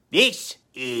This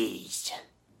is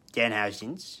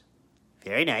Danhausen's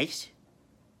very nice,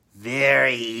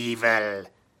 very evil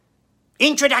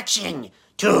introduction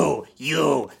to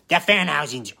you, the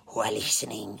Fanhausens, who are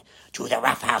listening to the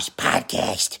Rough House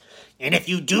podcast. And if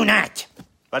you do not,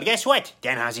 well, guess what?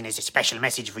 Danhausen has a special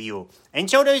message for you. And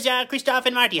so does Christoph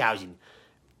and Marty Hausen.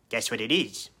 Guess what it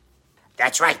is?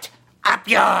 That's right. Up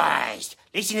yours.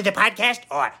 Listen to the podcast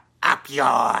or up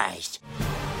yours.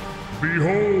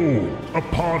 Behold, a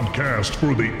podcast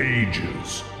for the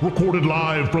ages, recorded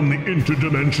live from the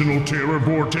interdimensional terror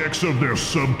vortex of their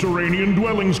subterranean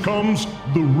dwellings comes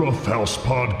the Rough House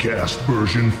Podcast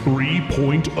version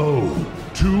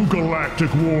 3.0. Two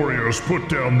galactic warriors put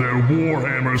down their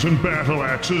warhammers and battle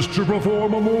axes to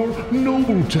perform a more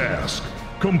noble task,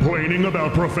 complaining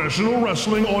about professional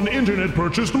wrestling on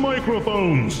internet-purchased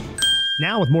microphones.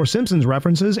 Now with more Simpsons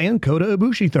references and Kota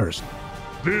Ibushi thirst.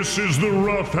 This is the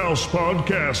Rough House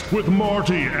Podcast with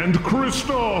Marty and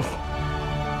Christoph.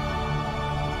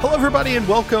 Hello, everybody, and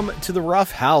welcome to the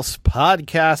Rough House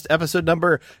Podcast, episode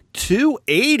number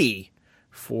 280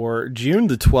 for June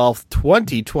the 12th,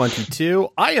 2022.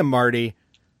 I am Marty.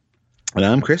 And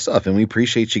I'm Christoph, and we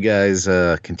appreciate you guys'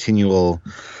 continual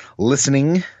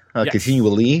listening. Yes.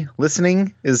 Continually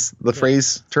listening is the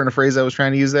turn of phrase I was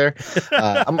trying to use there.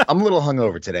 I'm a little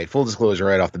hungover today, full disclosure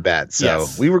right off the bat. So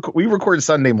yes. we record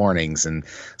Sunday mornings, and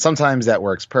sometimes that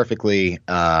works perfectly.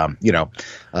 I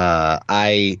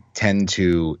tend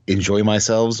to enjoy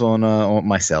myself on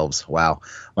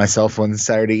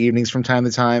Saturday evenings from time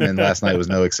to time, and last night was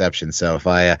no exception. So if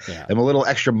I am a little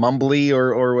extra mumbly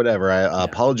or whatever,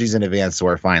 apologies in advance to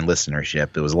our fine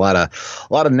listenership. There was a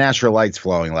lot of natural lights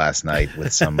flowing last night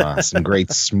with some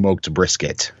great smoked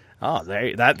brisket. Oh,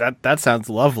 that sounds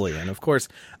lovely. And of course,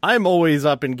 I'm always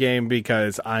up in game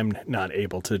because I'm not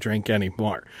able to drink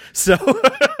anymore. So,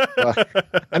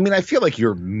 I feel like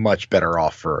you're much better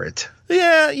off for it.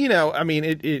 Yeah,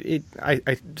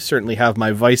 I certainly have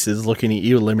my vices looking at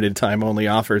you limited time only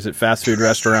offers at fast food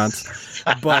restaurants.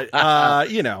 But,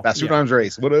 Fast food arms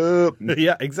race. What up?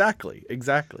 Yeah, exactly.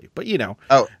 But,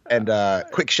 Oh, and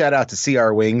quick shout out to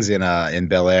CR Wings in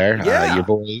Bel Air. Yeah. Your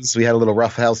boys. We had a little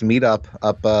Rough House meetup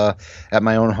up at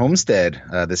my own homestead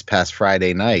this past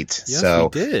Friday night. Yes, so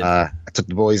we did. I took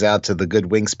the boys out to the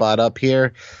good wing spot up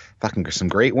here. Fucking some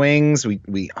great wings.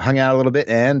 We hung out a little bit,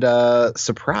 and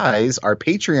surprise, our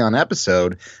Patreon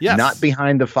episode, not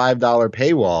behind the $5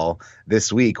 paywall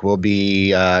this week, will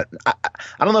be I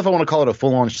don't know if I want to call it a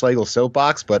full-on Schlegel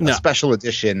soapbox, but a special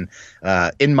edition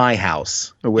in my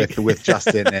house with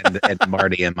Justin and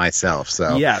Marty and myself.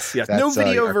 So yes, no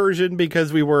video version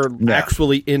because we were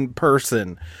actually in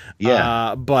person.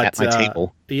 Yeah, but at my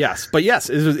table. Yes, but yes,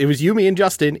 it was you, me, and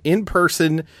Justin in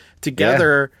person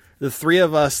together. Yeah. The three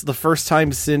of us, the first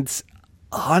time since,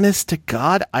 honest to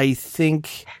God, I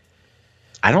think...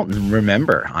 I don't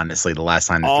remember, honestly, the last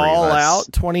time the three of us... All Out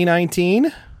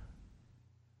 2019?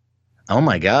 Oh,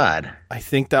 my God. I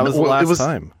think that was the last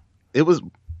time. It was...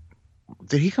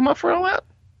 Did he come up for All Out?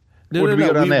 No.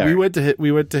 We went to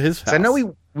his house. I know we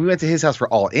went to his house for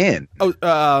All In. Oh,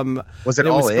 was it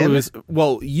All In?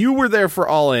 Well, you were there for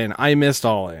All In. I missed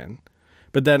All In.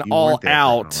 But then All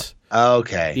Out...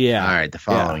 Okay. Yeah. All right. The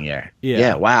following year.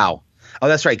 Yeah. Wow. Oh,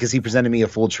 that's right. Because he presented me a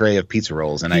full tray of pizza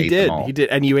rolls, and I ate them all. He did.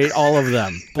 And you ate all of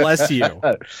them. Bless you.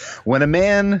 When a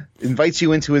man invites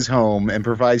you into his home and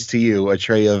provides to you a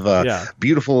tray of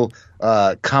beautiful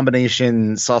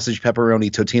combination sausage,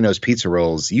 pepperoni, Totino's pizza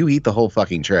rolls, you eat the whole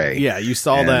fucking tray. Yeah. You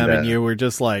saw them, and you were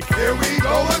just like, here we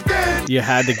go again. You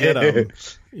had to get them.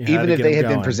 Even if they had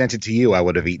been presented to you, I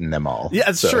would have eaten them all. Yeah,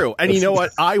 it's true. And you know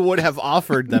what? I would have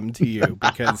offered them to you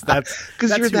because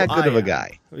because you're that good of a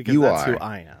guy. Because that's who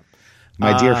I am.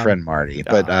 My dear friend Marty.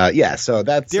 But so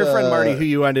that's... Dear friend Marty, who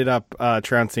you ended up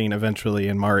trouncing eventually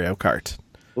in Mario Kart.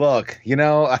 Look,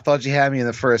 I thought you had me in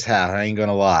the first half. I ain't going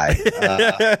to lie.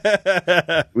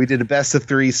 We did a best of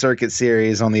 3 circuit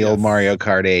series on the old Mario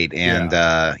Kart 8. And,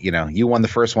 you won the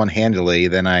first one handily.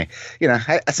 Then I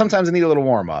sometimes I need a little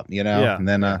warm up, And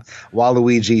then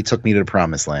Waluigi took me to the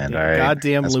promised land. All right.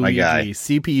 Goddamn That's Luigi. My guy.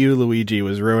 CPU Luigi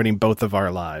was ruining both of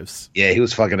our lives. Yeah, he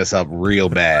was fucking us up real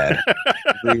bad.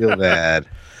 Real bad.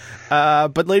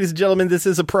 But ladies and gentlemen, this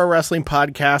is a pro wrestling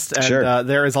podcast, and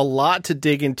there is a lot to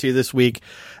dig into this week.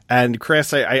 And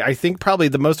Chris, I think probably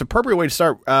the most appropriate way to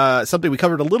start, something we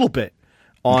covered a little bit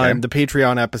on the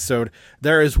Patreon episode.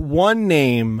 There is one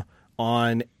name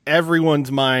on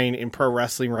everyone's mind in pro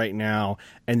wrestling right now,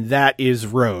 and that is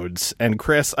Rhodes. And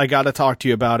Chris, I got to talk to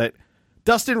you about it.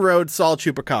 Dustin Rhodes, Saul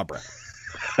Chupacabra.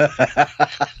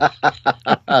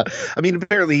 I mean,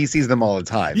 apparently he sees them all the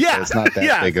time. Yeah, so it's not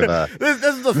that big of a. This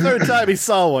is the third time he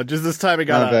saw one. Just this time he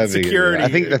got a security.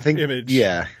 I think image.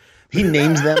 Yeah. He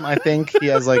names them, I think. He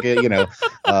has like he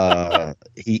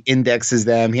indexes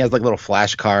them. He has like little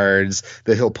flashcards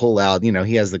that he'll pull out.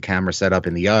 He has the camera set up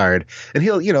in the yard, and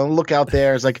he'll, look out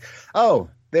there. It's like, oh,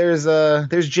 there's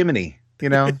Jiminy,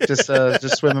 just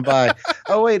swimming by.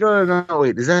 Oh, wait, no,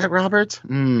 wait. Is that Robert?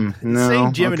 No.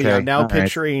 Saying Jiminy, okay. I'm now All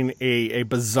picturing a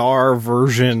bizarre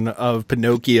version of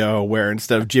Pinocchio where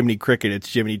instead of Jiminy Cricket,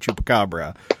 it's Jiminy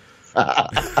Chupacabra.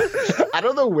 I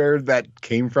don't know where that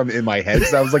came from in my head.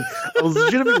 So I was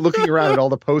legitimately looking around at all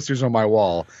the posters on my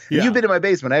wall. Yeah. You've been in my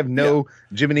basement. I have no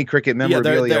Jiminy Cricket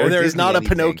memorabilia. There is not a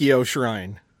Pinocchio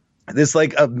shrine. There's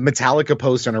like a Metallica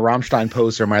poster and a Rammstein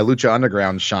poster, my Lucha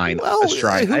Underground shrine.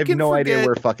 I have no idea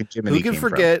where fucking Jiminy came from. Who can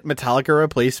forget Metallica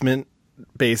replacement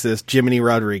bassist Jiminy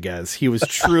Rodriguez? He was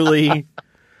truly...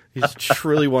 He's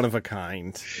truly one of a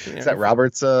kind. Is that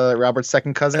Robert's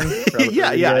second cousin?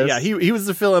 Yeah. He was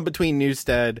the fill-in between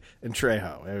Newstead and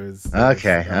Trejo. It was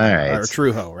okay. All right, or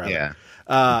Trujo, rather. Yeah.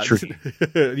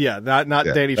 Not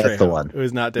Danny Trejo. That's the one. It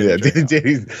was not Danny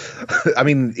Trejo. I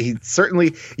mean, he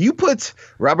certainly. You put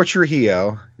Robert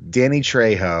Trujillo, Danny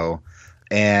Trejo,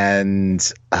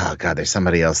 and oh god, there's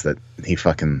somebody else that he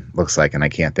fucking looks like, and I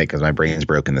can't think because my brain's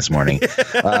broken this morning.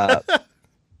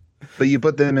 But you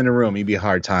put them in a room, you'd be a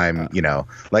hard time,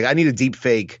 Like I need a deep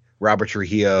fake Robert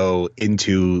Trujillo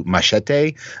into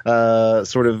Machete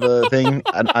sort of thing.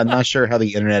 I'm not sure how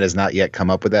the internet has not yet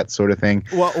come up with that sort of thing.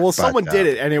 Well, someone did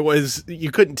it, and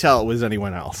you couldn't tell it was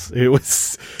anyone else. It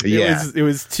was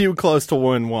too close to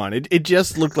 1-1. It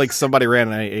just looked like somebody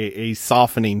ran a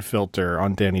softening filter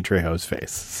on Danny Trejo's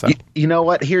face. So. You know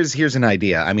what? Here's an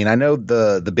idea. I mean, I know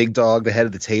the big dog, the head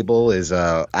of the table, is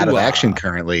out of action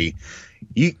currently.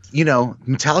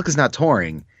 Metallica's not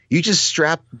touring. You just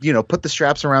put the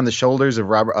straps around the shoulders of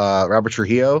Robert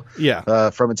Trujillo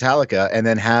from Metallica, and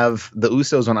then have the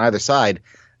Usos on either side.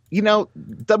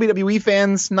 WWE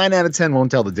fans, 9 out of 10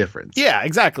 won't tell the difference. Yeah,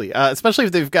 exactly. Especially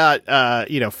if they've got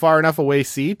far enough away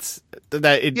seats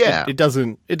that it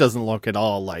doesn't look at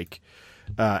all like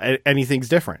anything's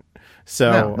different.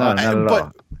 So, not at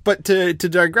all. But to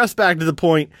digress back to the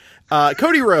point,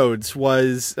 Cody Rhodes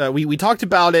was we talked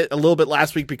about it a little bit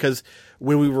last week because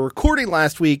when we were recording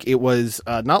last week, it was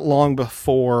not long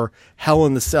before Hell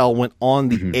in the Cell went on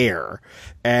the air,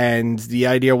 and the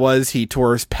idea was he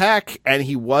tore his pec and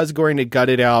he was going to gut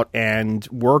it out and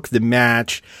work the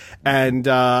match, and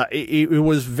it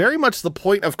was very much the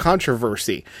point of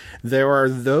controversy. There are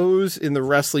those in the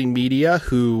wrestling media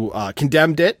who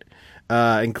condemned it.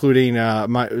 Including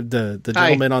the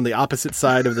gentleman on the opposite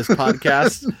side of this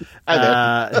podcast,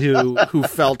 who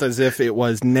felt as if it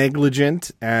was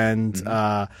negligent and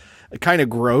kind of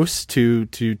gross to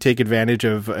take advantage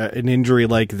of an injury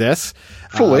like this,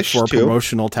 foolish for a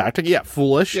promotional tactic. Yeah,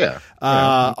 foolish. Yeah.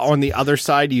 On the other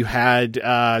side, you had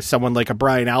someone like a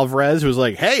Brian Alvarez who was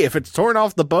like, "Hey, if it's torn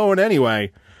off the bone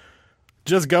anyway,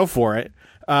 just go for it."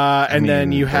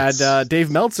 Then you had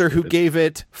Dave Meltzer who gave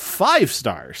it 5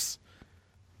 stars.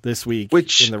 This week,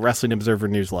 in the Wrestling Observer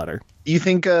newsletter. You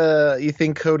think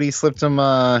Cody slipped him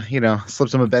a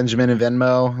Benjamin and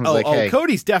Venmo? Hey.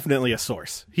 Cody's definitely a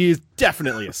source. He is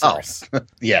definitely a source.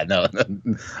 Yeah, no,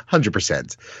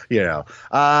 100%.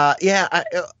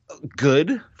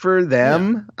 Good for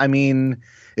them. Yeah. I mean,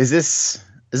 is this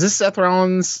Seth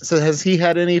Rollins? So has he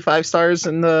had any 5 stars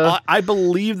in the? I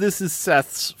believe this is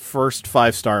Seth's first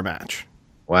 5-star match.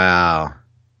 Wow.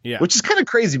 Yeah. Which is kind of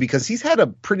crazy because he's had a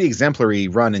pretty exemplary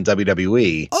run in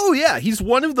WWE. Oh, yeah. He's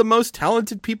one of the most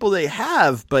talented people they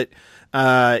have. But,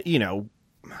 I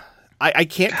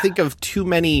can't think of too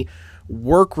many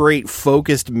work rate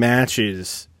focused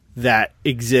matches that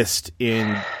exist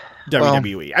in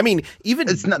WWE. I mean,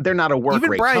 they're not a work rate.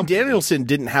 Even Bryan company. Danielson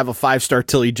didn't have a 5-star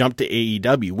till he jumped to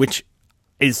AEW, which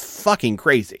is fucking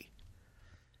crazy.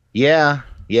 Yeah.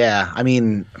 I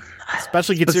mean,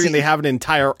 especially considering they have an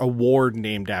entire award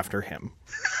named after him.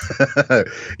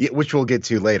 Which we'll get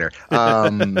to later.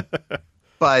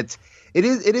 But it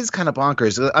is kind of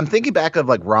bonkers. I'm thinking back of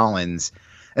like Rollins,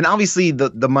 and obviously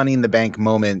the Money in the Bank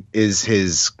moment is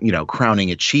his,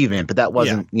 crowning achievement, but that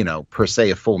wasn't, per se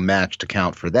a full match to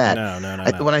count for that.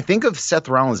 No. When I think of Seth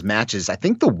Rollins matches, I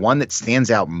think the one that stands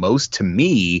out most to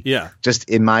me, just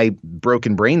in my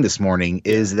broken brain this morning,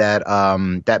 is that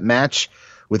that match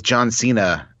with John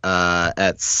Cena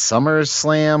at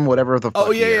SummerSlam, whatever the fuck.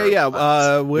 Oh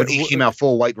yeah. When he came out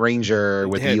full White Ranger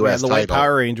with the U.S. the title, White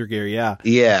Power Ranger gear. Yeah.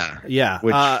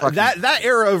 Which that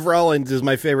era of Rollins is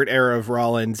my favorite era of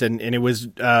Rollins, and it was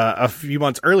a few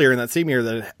months earlier in that same year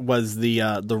that was the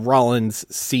Rollins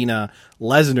Cena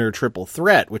Lesnar triple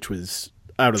threat, which was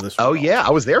out of this world. Oh yeah,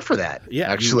 I was there for that.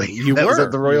 Yeah, actually, you that were was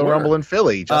at the Royal Rumble in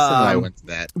Philly. Justin and I went to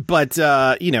that. But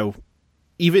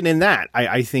even in that,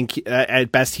 I think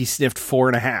at best he sniffed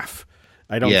 4.5.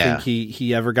 I don't think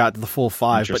he ever got the full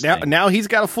 5. But now he's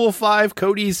got a full 5.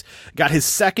 Cody's got his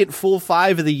second full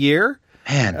 5 of the year.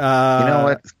 Man, you know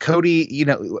what, Cody?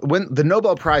 When the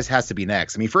Nobel Prize has to be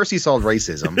next. I mean, first he solved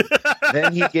racism,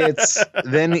 then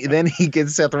he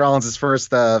gets Seth Rollins'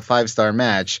 first 5-star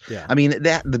match. Yeah. I mean,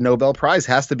 the Nobel Prize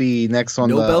has to be next on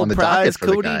the docket for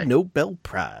Cody, the guy. Nobel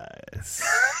Prize.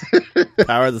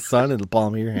 Power of the sun in the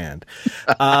palm of your hand.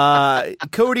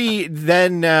 Cody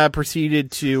then proceeded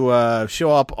to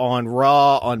show up on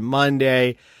Raw on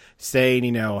Monday,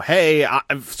 saying, hey,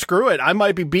 screw it. I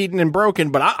might be beaten and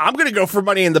broken, but I'm going to go for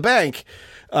Money in the Bank.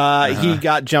 He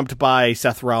got jumped by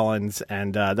Seth Rollins,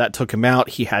 and that took him out.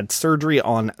 He had surgery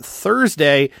on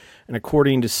Thursday, and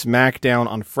according to SmackDown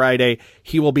on Friday,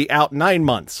 he will be out 9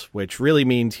 months, which really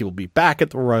means he will be back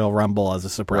at the Royal Rumble as a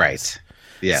surprise. Right.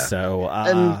 Yeah.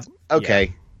 So,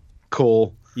 okay,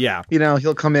 cool. Yeah.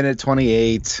 He'll come in at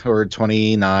 28 or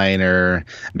 29, or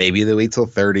maybe they wait till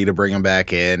 30 to bring him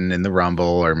back in the Rumble,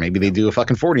 or maybe they do a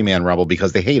fucking 40-man Rumble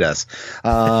because they hate us.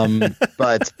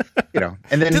 But,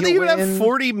 and then do they even have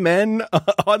 40 men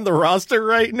on the roster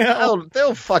right now?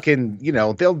 They'll fucking,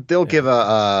 they'll give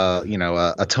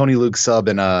a Tony Luke sub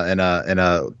and a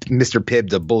Mr.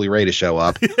 Pibb to Bully Ray to show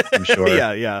up, I'm sure.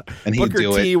 Yeah. And Booker he'd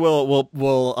do T it.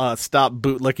 will stop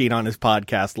bootlicking on his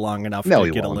podcast long enough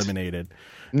to get eliminated.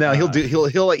 No,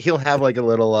 he'll have like a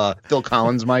little Phil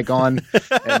Collins mic on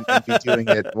and be doing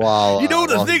it while.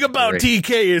 The thing about TK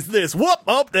is this. Whoop!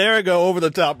 Up there I go over the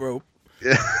top rope.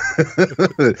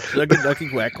 Ducky,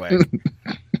 quack, quack.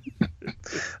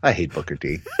 I hate Booker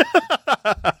T.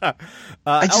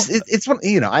 It's one,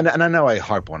 and I know I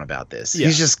harp on about this. Yeah.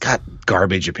 He's just got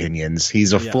garbage opinions.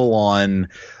 He's a full on,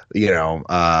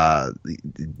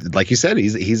 like you said,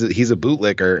 he's a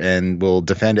bootlicker and will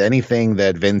defend anything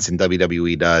that Vince and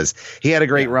WWE does. He had a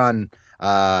great run,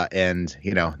 and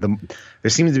there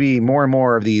seems to be more and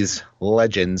more of these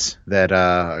legends that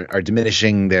are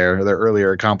diminishing their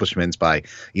earlier accomplishments by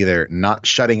either not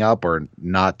shutting up or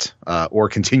not or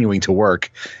continuing to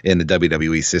work in the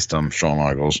WWE system. Shawn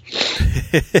Michaels.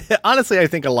 Honestly, I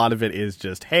think a lot of it is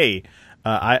just, hey,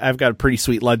 I've got a pretty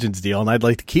sweet Legends deal, and I'd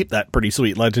like to keep that pretty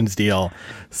sweet Legends deal.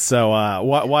 So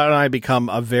why don't I become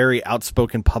a very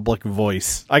outspoken public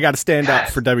voice? I got to stand up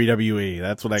for WWE.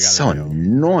 That's what I got to do. So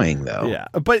annoying, though. Yeah,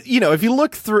 but if you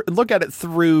look at it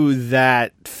through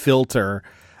that filter,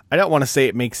 I don't want to say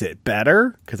it makes it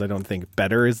better, because I don't think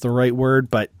better is the right word,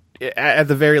 but at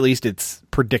the very least, it's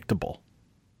predictable.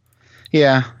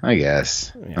 Yeah, I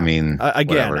guess. Yeah. I mean,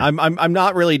 again, I'm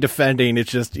not really defending. It's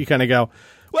just you kind of go,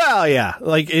 well, yeah,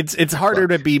 like it's harder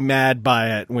to be mad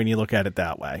by it when you look at it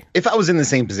that way. If I was in the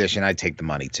same position, I'd take the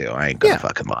money too. I ain't gonna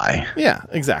fucking lie. Yeah,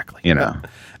 exactly.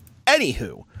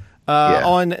 Anywho,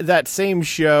 on that same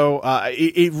show,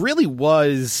 it really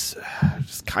was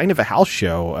just kind of a house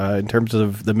show in terms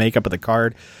of the makeup of the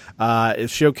card. The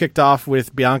show kicked off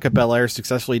with Bianca Belair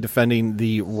successfully defending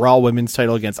the Raw Women's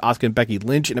title against Asuka and Becky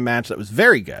Lynch in a match that was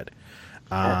very good.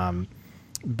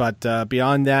 But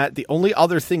beyond that, the only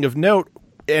other thing of note,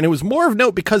 and it was more of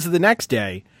note because of the next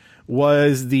day,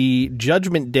 was the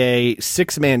Judgment Day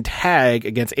 6-man tag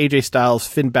against AJ Styles,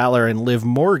 Finn Balor, and Liv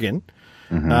Morgan.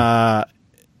 Mm-hmm.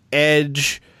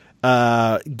 Edge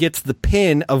gets the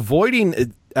pin,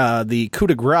 avoiding the coup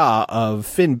de grace of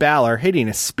Finn Balor hitting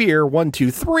a spear, 1,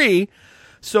 2, 3.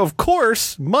 So, of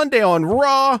course, Monday on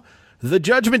Raw, the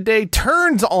Judgment Day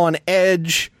turns on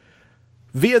Edge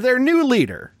via their new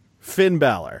leader, Finn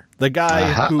Balor, the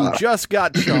guy who just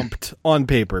got jumped on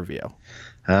pay-per-view.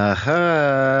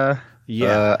 Yeah.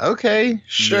 Okay,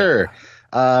 sure.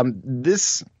 Yeah.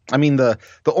 The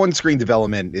on-screen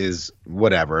development is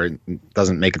whatever. It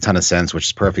doesn't make a ton of sense, which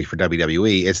is perfect for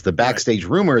WWE. It's the backstage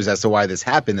rumors as to why this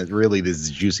happened that really this is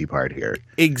the juicy part here.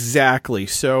 Exactly.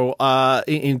 So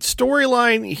in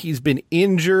storyline, he's been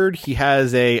injured. He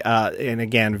has and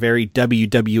again, very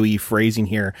WWE phrasing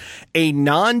here, a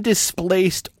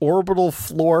non-displaced orbital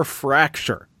floor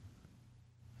fracture.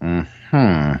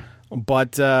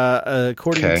 But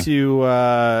according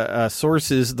to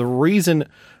sources, the reason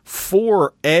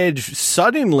for Edge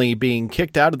suddenly being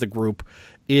kicked out of the group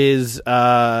is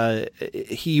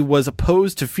he was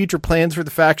opposed to future plans for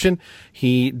the faction.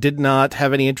 He did not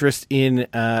have any interest in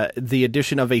the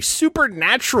addition of a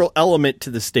supernatural element to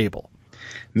the stable.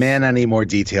 Man, I need more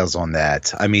details on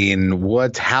that. I mean,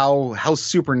 how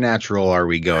supernatural are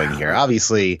we going here?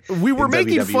 Obviously, we were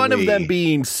making WWE, fun of them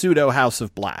being pseudo House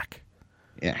of Black.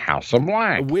 Yeah, House of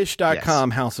Black. Wish.com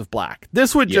yes. House of Black.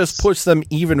 This would just push them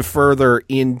even further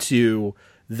into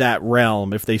that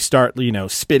realm if they start,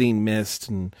 spitting mist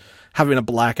and having a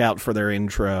blackout for their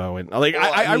intro. And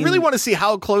I really want to see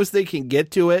how close they can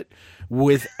get to it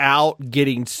without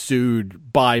getting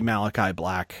sued by Malachi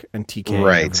Black and TK and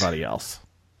everybody else.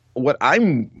 What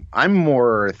I'm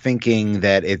more thinking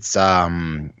that it's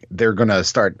they're gonna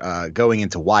start going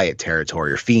into Wyatt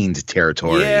territory or Fiend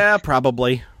territory. Yeah,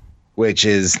 probably. Which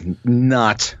is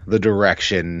not the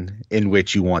direction in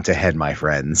which you want to head, my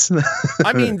friends.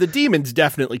 I mean, the Demon's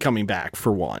definitely coming back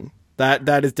for one.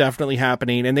 That is definitely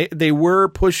happening, and they were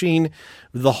pushing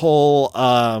the whole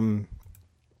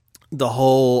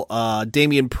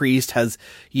Damian Priest has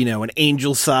an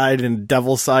angel side and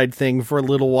devil side thing for a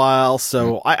little while.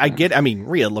 So I get. I mean,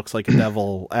 Rhea looks like a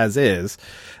devil as is.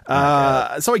 So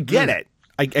I get it.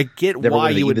 I get Never why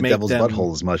you would the make devil's them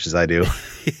butthole as much as I do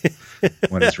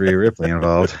when it's Rhea Ripley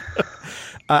involved.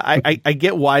 I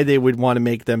get why they would want to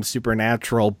make them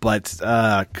supernatural, but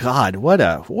God, what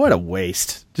a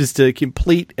waste! Just a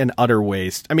complete and utter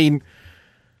waste. I mean,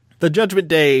 the Judgment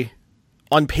Day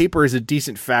on paper is a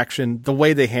decent faction. The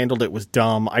way they handled it was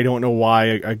dumb. I don't know why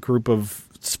a group of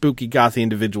spooky gothy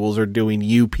individuals are doing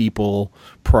you people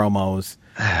promos.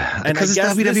 And I guess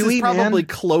WWE, this is probably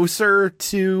closer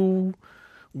to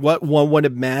what one would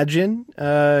imagine,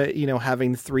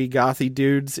 having three gothy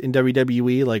dudes in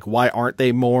WWE. Like, why aren't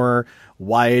they more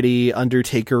Wyatty,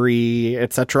 Undertaker-y,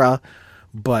 etc.?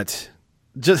 But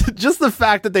just the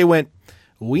fact that they went,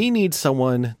 we need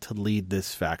someone to lead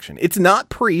this faction. It's not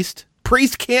Priest.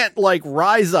 Priest can't,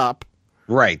 rise up.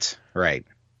 Right.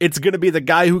 It's going to be the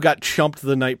guy who got chumped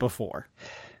the night before.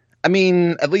 I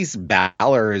mean, at least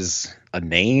Balor is a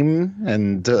name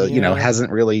and,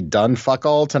 hasn't really done fuck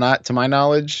all to my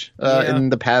knowledge in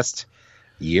the past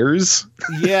years.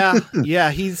 Yeah.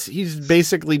 He's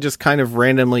basically just kind of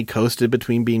randomly coasted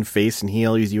between being face and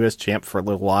heel. He's U.S. champ for a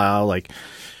little while.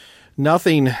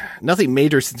 Nothing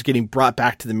major since getting brought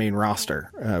back to the main roster,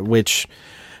 which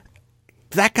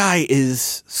that guy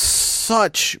is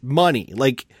such money.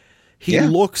 He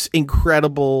looks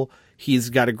incredible. He's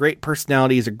got a great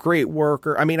personality. He's a great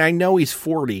worker. I mean, I know he's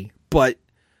 40, but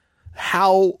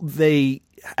how they...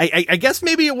 I guess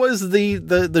maybe it was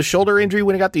the shoulder injury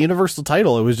when he got the Universal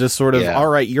title. It was just sort of, all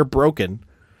right, you're broken.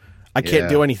 I can't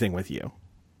do anything with you.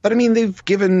 But, I mean, they've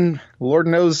given, Lord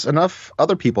knows, enough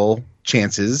other people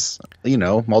chances,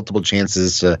 multiple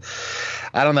chances to...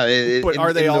 I don't know. But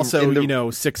are they also,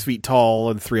 6 feet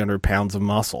tall and 300 pounds of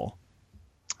muscle?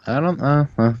 I don't know.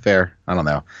 Fair. I don't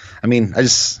know. I mean,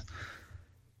 does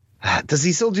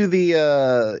he still do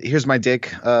the here's my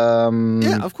dick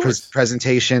of course.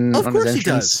 Presentation of on course his entrance?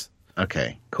 He does.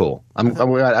 Okay, cool. I'm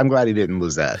glad he didn't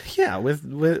lose that. Yeah, with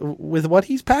what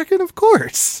he's packing, of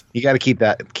course. You got to keep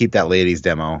that ladies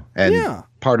demo and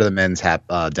part of the men's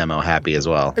demo happy as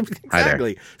well.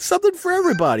 Exactly. Something for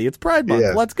everybody. It's Pride Month.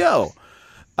 Yeah. Let's go.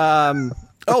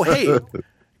 Oh, hey,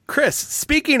 Chris,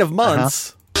 speaking of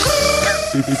months.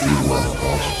 If you want to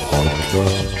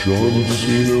podcast John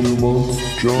Cena month,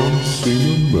 John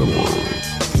Cena memory.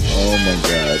 Oh my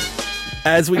God.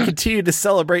 As we continue to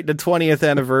celebrate the 20th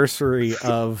anniversary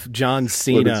of John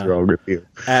Cena, what is wrong with you?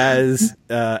 as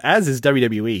is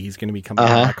WWE, he's going to be coming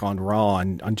back on Raw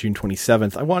on June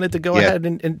 27th. I wanted to go ahead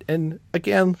and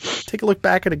again take a look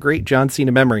back at a great John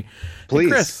Cena memory. Please,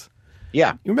 hey, Chris.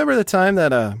 Yeah, you remember the time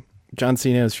that John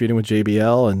Cena was feuding with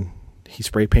JBL and he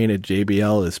spray painted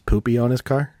JBL as poopy on his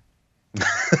car?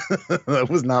 I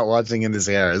was not watching in this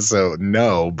era, so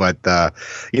no. But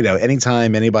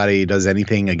anytime anybody does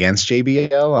anything against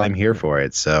JBL, I'm here for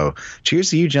it. So,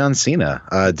 cheers to you, John Cena.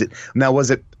 Now,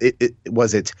 was it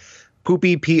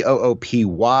poopy Poopy, or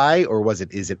is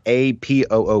it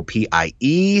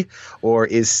APOOPIE, or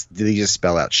did he just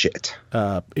spell out shit?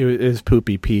 It was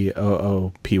poopy POOPY.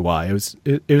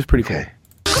 It was pretty cool.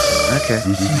 Okay.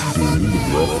 This has been the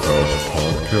Rough House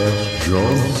Podcast,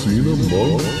 John Cena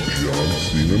month, John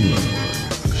Cena memory.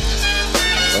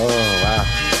 Oh, wow.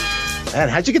 Man,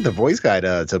 how'd you get the voice guy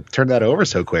to turn that over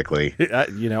so quickly?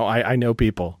 I know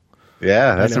people.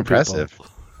 Yeah, that's impressive. People.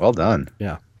 Well done.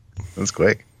 Yeah. That's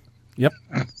quick. Yep.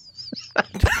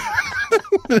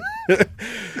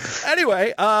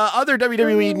 Anyway, other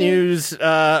WWE news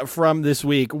from this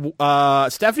week.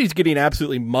 Stephanie's getting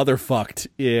absolutely motherfucked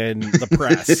in the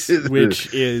press,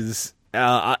 which is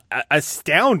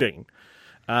astounding.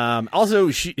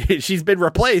 Also, she's been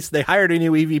replaced. They hired a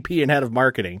new EVP and head of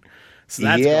marketing. So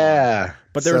that's gone.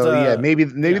 But there's maybe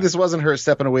this wasn't her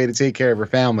stepping away to take care of her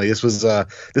family. This was a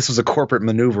corporate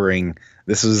maneuvering.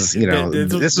 This was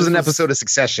this was an episode of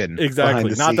Succession.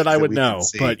 Exactly. Not that I would know,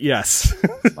 but yes.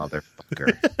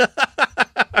 Motherfucker.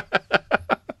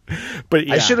 But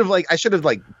yeah. I should have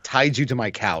tied you to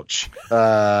my couch.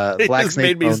 It Black just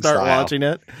Snake made me start style, watching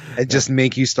it. And just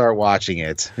make you start watching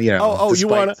it. You know.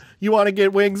 You want to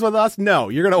get wings with us? No,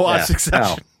 you're gonna watch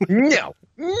Succession.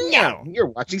 No, you're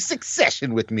watching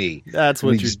Succession with me. That's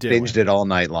what you're doing. Binged it all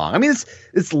night long. I mean,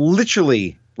 it's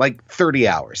literally like 30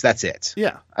 hours. That's it.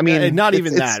 Yeah. I mean, and not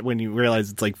even that when you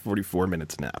realize it's like 44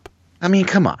 minutes nap. I mean,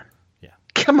 come on. Yeah.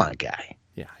 Come on, guy.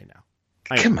 Yeah, I know.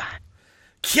 Come on.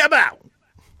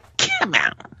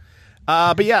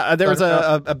 But yeah, there was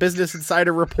a Business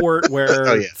Insider report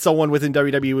where someone within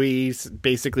WWE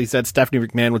basically said Stephanie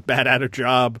McMahon was bad at her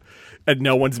job and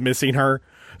no one's missing her.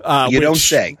 You don't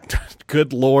say.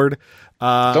 Good Lord. It's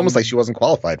almost like she wasn't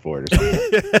qualified for it or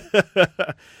something.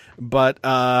 But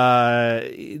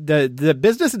the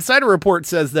Business Insider report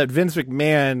says that Vince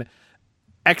McMahon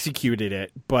executed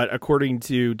it, but according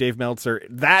to Dave Meltzer,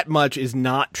 that much is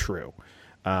not true.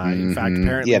 In fact,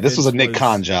 apparently, this was a Nick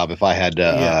Khan job, if I had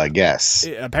to guess.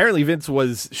 Apparently, Vince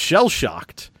was shell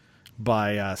shocked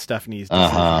by Stephanie's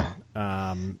decision.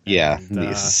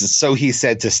 So he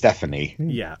said to Stephanie.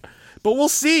 Yeah, but we'll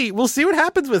see. We'll see what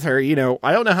happens with her. You know,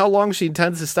 I don't know how long she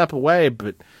intends to step away,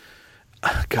 but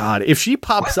God, if she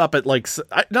pops up at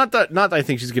not that I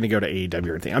think she's going to go to AEW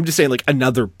or anything. I'm just saying like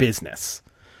another business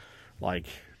like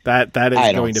that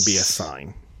is going to be a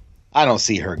sign. I don't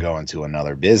see her going to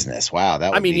another business.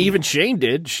 Wow, even Shane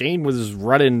did. Shane was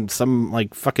running some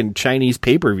like fucking Chinese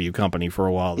pay-per-view company for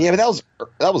a while. Yeah, but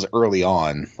that was early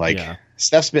on.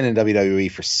 Steph's been in WWE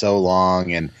for so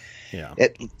long, and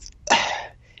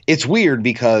it's weird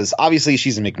because obviously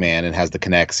she's a McMahon and has the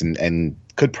connects and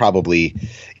could probably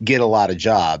get a lot of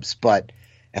jobs, but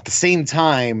at the same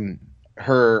time,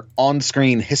 her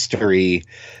on-screen history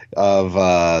of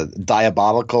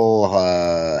diabolical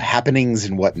happenings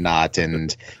and whatnot,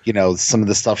 and some of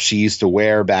the stuff she used to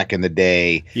wear back in the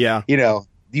day. Yeah,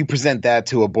 you present that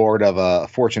to a board of a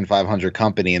Fortune 500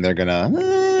 company, and they're gonna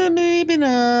maybe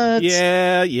not.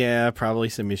 Yeah, probably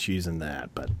some issues in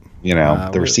that, but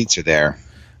the receipts are there.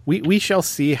 We shall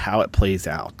see how it plays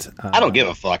out. I don't give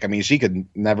a fuck. I mean, she could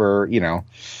never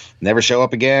show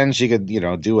up again. She could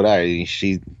do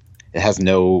it has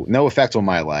no effect on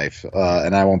my life,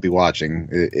 and I won't be watching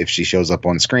if she shows up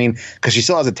on screen because she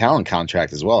still has a talent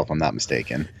contract as well, if I'm not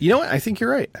mistaken. You know what? I think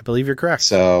you're right. I believe you're correct.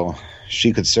 So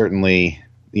she could certainly,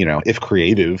 if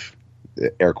creative,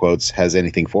 air quotes, has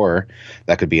anything for her,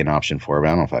 that could be an option for her, but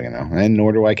I don't fucking know. And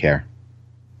nor do I care.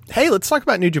 Hey, let's talk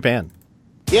about New Japan.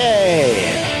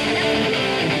 Yay!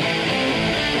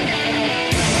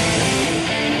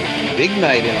 Big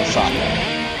night in Osaka.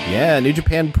 Yeah, New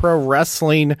Japan Pro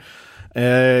Wrestling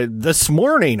this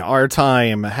morning, our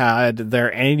time, had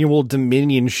their annual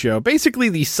Dominion show, basically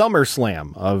the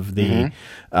SummerSlam of the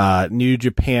New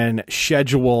Japan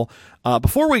schedule.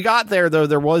 Before we got there, though,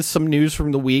 there was some news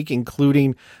from the week,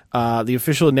 including the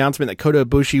official announcement that Kota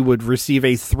Ibushi would receive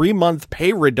a 3-month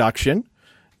pay reduction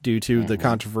due to the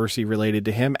controversy related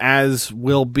to him, as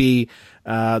will be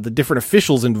the different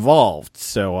officials involved.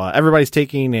 So everybody's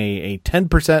taking a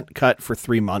 10% cut for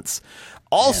 3 months.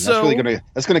 Also,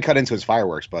 that's gonna cut into his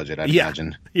fireworks budget, I'd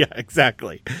imagine. Yeah,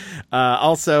 exactly.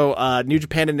 Also, New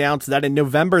Japan announced that in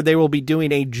November they will be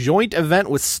doing a joint event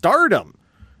with Stardom,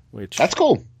 which that's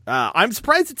cool. I'm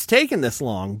surprised it's taken this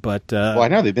long, but well, I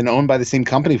know they've been owned by the same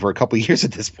company for a couple of years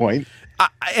at this point.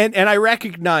 And I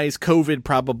recognize COVID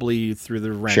probably threw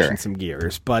the wrench in some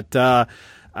gears, but that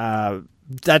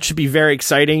should be very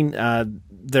exciting.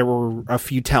 There were a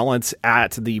few talents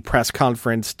at the press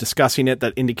conference discussing it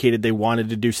that indicated they wanted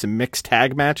to do some mixed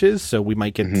tag matches, so we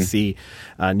might get to see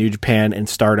New Japan and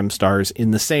Stardom stars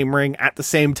in the same ring at the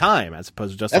same time, as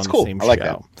opposed to just on the same show. I like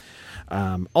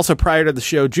that. Also, prior to the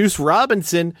show, Juice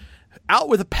Robinson, out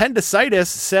with appendicitis,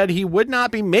 said he would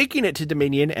not be making it to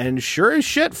Dominion, and sure as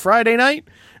shit, Friday night,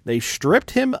 they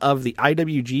stripped him of the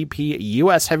IWGP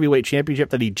U.S. Heavyweight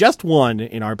Championship that he just won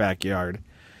in our backyard.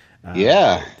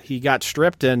 He got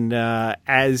stripped, and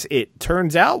as it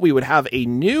turns out, we would have a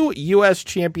new U.S.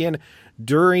 champion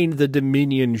during the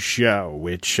Dominion show,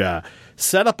 which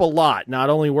set up a lot. Not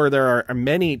only were there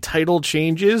many title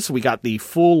changes, we got the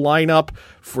full lineup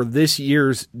for this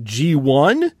year's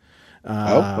G1.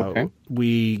 Okay.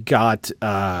 We got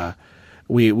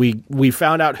we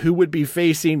found out who would be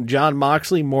facing Jon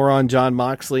Moxley. More on Jon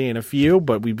Moxley in a few,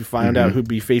 but we found out who'd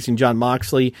be facing Jon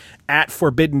Moxley at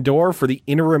Forbidden Door for the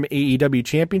interim AEW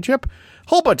championship.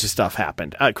 Whole bunch of stuff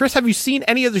happened. Chris, have you seen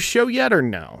any of the show yet or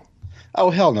no? Oh,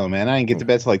 hell no, man. I didn't get to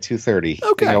bed till like 2:30.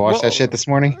 Okay. I watched that shit this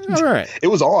morning. All right. It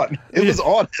was on. It was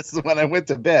on when I went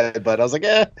to bed, but I was like,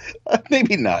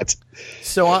 maybe not.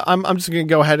 So I'm just going to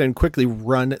go ahead and quickly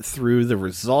run through the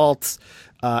results.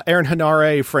 Aaron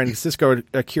Hanare, Francisco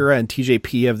Akira, and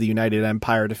TJP of the United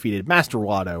Empire defeated Master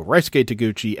Wato, Ryusuke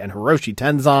Taguchi, and Hiroshi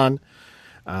Tenzan.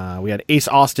 We had Ace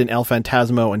Austin, El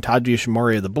Phantasmo, and Taji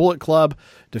Ishimori of the Bullet Club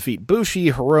defeat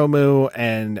Bushi, Hiromu,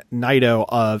 and Naito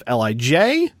of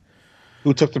LIJ.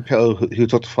 Who took the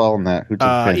fall in that? Who took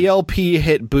the pin? ELP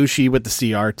hit Bushi with the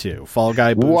CR2. Fall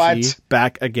Guy Bushi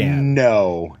back again.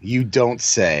 No, you don't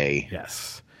say.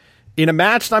 Yes. In a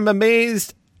match that I'm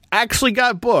amazed actually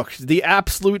got booked. The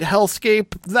absolute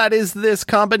hellscape that is this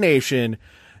combination.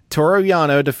 Toru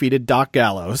Yano defeated Doc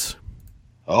Gallows.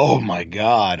 Oh my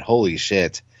God. Holy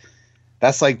shit.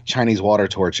 That's like Chinese water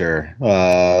torture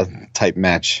type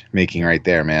match making right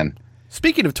there, man.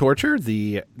 Speaking of torture,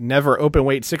 the never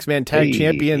openweight 6-man tag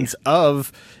champions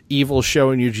of Evil Show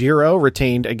and Yujiro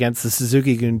retained against the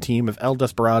Suzuki-gun team of El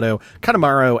Desperado,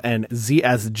 Kanemaru, and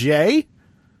ZSJ.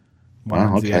 More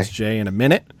on ZSJ in a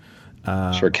minute.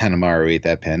 Sure, Kanemaru ate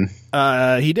that pin.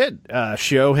 He did.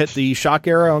 Sho hit the shock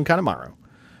arrow on Kanemaru.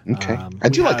 Okay. I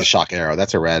do like the shock arrow.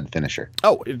 That's a rad finisher.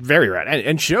 Oh, very rad.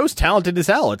 And Sho's talented as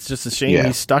hell. It's just a shame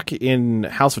he's stuck in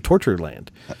House of Torture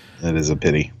land. That is a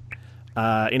pity.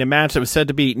 In a match that was said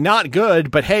to be not good,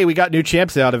 but hey, we got new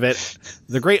champs out of it.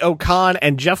 The Great Okan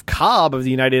and Jeff Cobb of the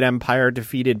United Empire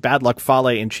defeated Bad Luck Fale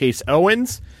and Chase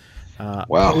Owens.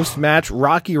 Wow. Post-match,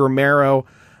 Rocky Romero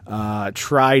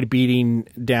tried beating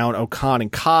down Okan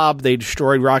and Cobb. They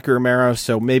destroyed Rocky Romero,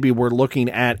 so maybe we're looking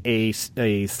at a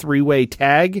three-way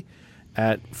tag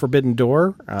at Forbidden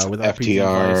Door with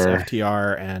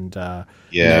FTR, and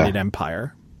United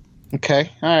Empire.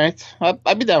 Okay, all right.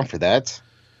 I'd be down for that.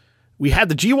 We had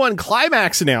the G1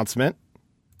 Climax announcement.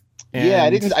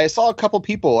 I saw a couple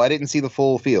people. I didn't see the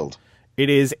full field. It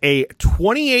is a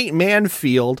 28-man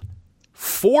field,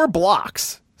 4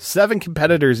 blocks, 7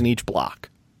 competitors in each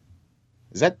block.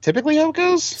 Is that typically how it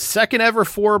goes? Second ever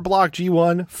 4-block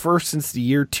G1, first since the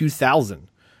year 2000.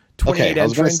 28 I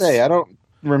was going to say, I don't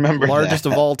remember largest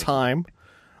of all time.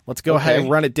 Let's go ahead and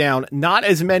run it down. Not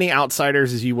as many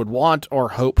outsiders as you would want or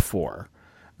hope for.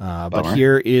 But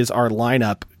here is our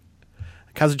lineup.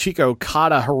 Kazuchika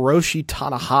Okada, Hiroshi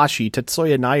Tanahashi,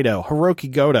 Tetsuya Naito,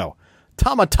 Hiroki Goto,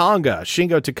 Tama Tonga,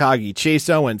 Shingo Takagi, Chase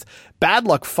Owens, Bad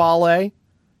Luck Fale,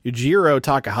 Yujiro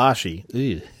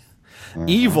Takahashi,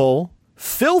 Evil,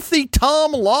 Filthy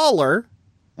Tom Lawler,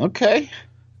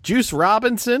 Juice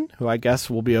Robinson, who I guess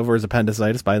will be over his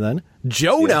appendicitis by then,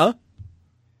 Jonah,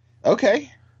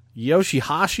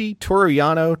 Yoshihashi, Toru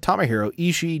Yano, Tomohiro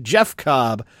Ishii, Jeff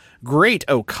Cobb, Great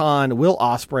Okan, Will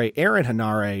Ospreay, Aaron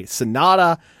Hanare,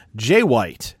 Sonata, Jay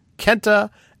White,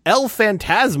 Kenta, El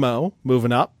Phantasmo,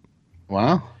 moving up.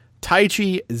 Wow.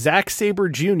 Taichi, Zack Sabre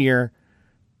Jr.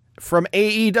 From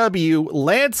AEW,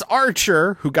 Lance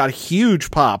Archer, who got a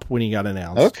huge pop when he got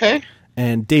announced. Okay.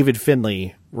 And David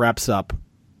Finlay wraps up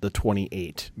the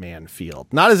 28-man field.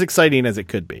 Not as exciting as it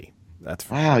could be. That's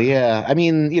fine. Wow, yeah. I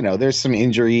mean, there's some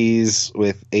injuries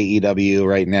with AEW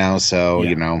right now, so,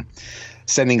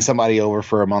 sending somebody over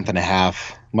for a month and a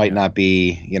half might not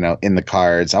be, in the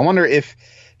cards. I wonder if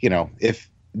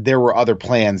there were other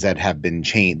plans that have been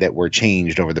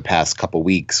changed over the past couple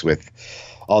weeks with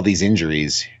all these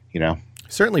injuries,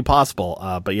 Certainly possible.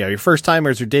 But yeah, your first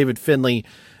timers are David Finlay,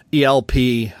 ELP,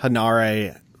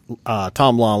 Hanare,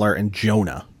 Tom Lawler, and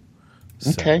Jonah.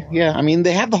 Okay, yeah. I mean,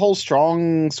 they have the whole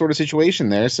strong sort of situation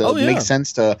there, so it makes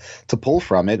sense to pull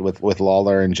from it with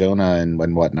Lawler and Jonah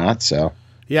and whatnot. So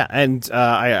yeah, and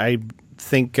I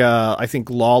think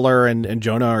Lawler and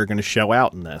Jonah are going to show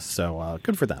out in this, so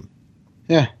good for them.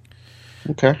 Yeah.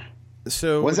 Okay.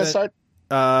 So when's that start?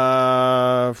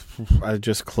 I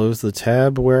just closed the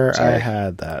tab where I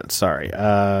had that. Sorry.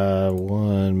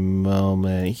 One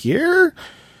moment here.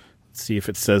 Let's see if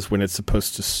it says when it's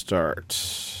supposed to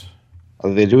start. Are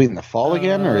they doing it in the fall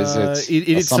again, or is it?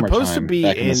 It's supposed to be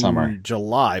in the summer.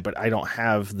 July, but I don't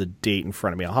have the date in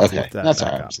front of me. I'll have to look that that's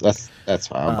back all right. up. That's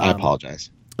fine. I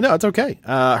apologize. No, it's okay.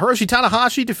 Hiroshi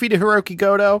Tanahashi defeated Hiroki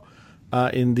Goto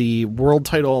in the world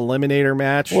title eliminator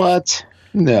match. What?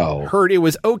 No. Heard it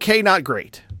was okay, not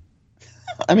great.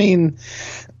 I mean,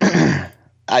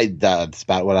 that's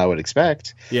about what I would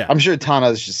expect. Yeah. I'm sure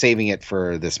Tana's just saving it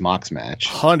for this Mox match.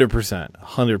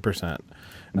 100%.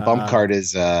 Bump card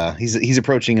is he's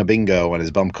approaching a bingo on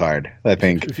his bump card, I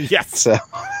think. Yes. So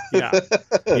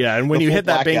yeah. And when you hit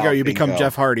that bingo, you become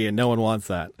Jeff Hardy, and no one wants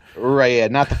that. Right, yeah,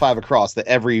 not the 5 across, the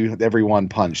everyone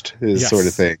punched is sort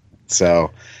of thing.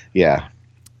 So, yeah.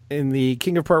 In the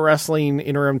King of Pro Wrestling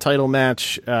interim title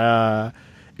match, it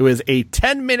was a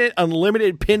 10-minute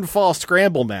unlimited pinfall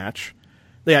scramble match.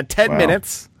 They had 10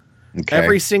 minutes. Okay.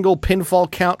 Every single pinfall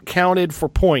count counted for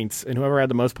points, and whoever had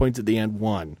the most points at the end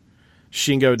won.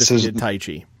 Shingo defeated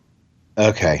Taichi.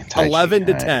 Okay. Taichi. 11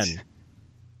 to 10.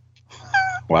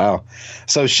 Wow.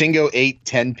 So Shingo ate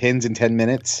 10 pins in 10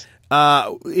 minutes?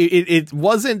 It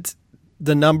wasn't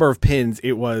the number of pins.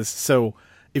 It was, so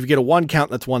if you get a 1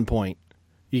 count, that's 1 point.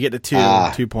 You get a 2,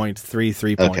 2 points, 3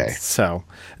 points. Okay. So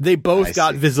they both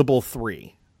got visible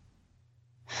 3.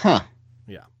 Huh.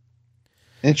 Yeah.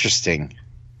 Interesting.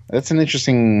 That's an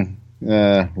interesting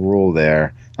rule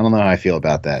there. I don't know how I feel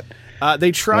about that.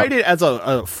 They tried it as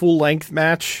a full-length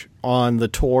match on the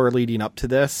tour leading up to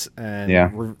this,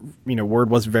 and word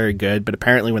wasn't very good, but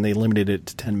apparently when they limited it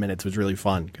to 10 minutes, it was really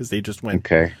fun, because they just went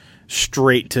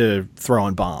straight to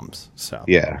throwing bombs. So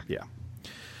yeah.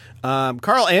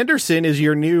 Carl Anderson is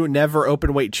your new never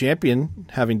open-weight champion,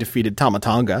 having defeated Tama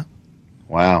Tonga.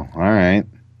 Wow. All right.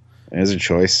 There's a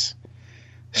choice.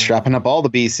 Strapping up all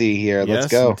the BC here. Let's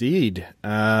go. Yes, indeed.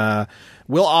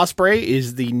 Will Ospreay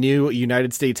is the new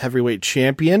United States heavyweight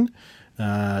champion,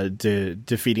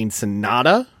 defeating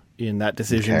Sonata in that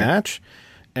decision match.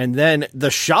 And then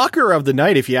the shocker of the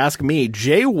night, if you ask me,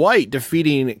 Jay White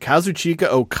defeating Kazuchika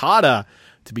Okada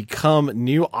to become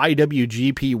new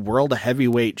IWGP World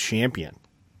Heavyweight Champion.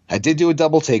 I did do a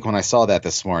double take when I saw that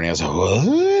this morning. I was like,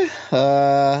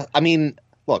 what? I mean,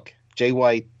 look, Jay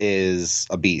White is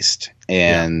a beast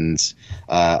and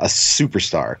a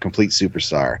superstar, complete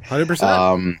superstar.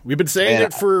 100%. We've been saying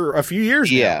it for a few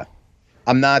years now. Yeah.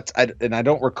 I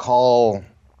don't recall,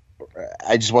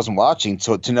 I just wasn't watching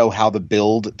to know how the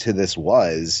build to this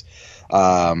was.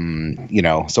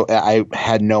 So I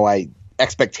had no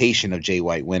expectation of Jay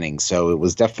White winning. So it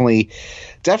was definitely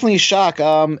a shock.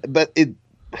 But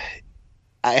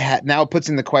now it puts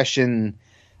into question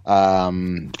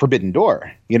Forbidden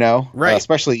Door, right?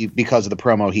 Especially because of the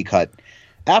promo he cut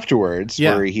afterwards,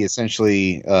 where he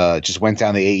essentially just went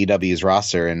down the AEW's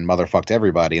roster and motherfucked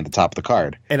everybody at the top of the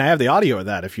card. And I have the audio of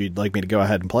that if you'd like me to go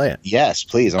ahead and play it. Yes,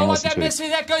 please. I want that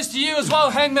message that goes to you as well,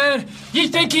 Hangman. You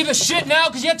think you're the shit now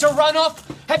because you had to run off?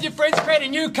 Have your friends create a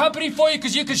new company for you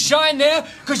because you could shine there?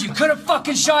 Because you couldn't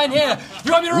fucking shine here.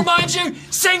 You want me to remind you?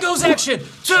 Singles action.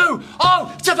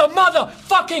 2-0 to the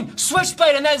motherfucking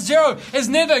switchblade, and that 0 is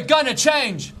never gonna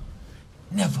change.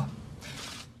 Never.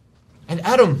 And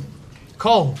Adam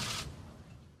Cole,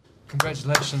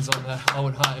 congratulations on the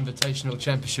Owen Hart Invitational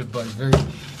Championship, buddy. Very,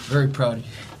 very proud of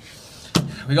you.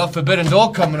 We got Forbidden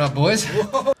Door coming up, boys.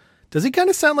 Does he kind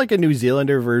of sound like a New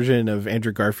Zealander version of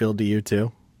Andrew Garfield to you,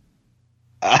 too?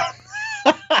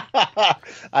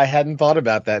 I hadn't thought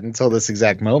about that until this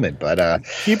exact moment, but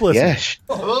keep listening.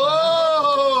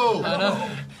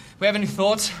 We have any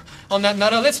thoughts on that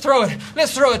matter? Let's throw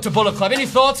it to Bullet Club. Any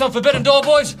thoughts on Forbidden Door,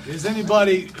 boys? Is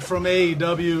anybody from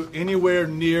AEW anywhere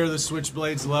near the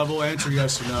Switchblades level? Answer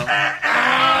yes or no.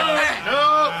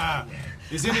 No.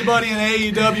 Is anybody in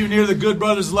AEW near the Good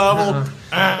Brothers level?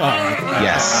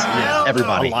 Yes.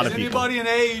 Everybody. A lot of people. Is anybody in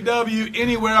AEW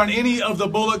anywhere on any of the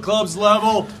Bullet Club's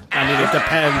level? I mean, it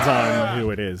depends on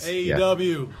who it is.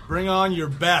 AEW, bring on your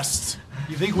best.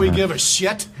 You think we give a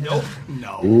shit? Nope.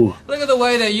 No. Ooh. Look at the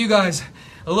way that you guys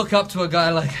look up to a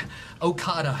guy like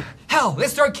Okada. Hell,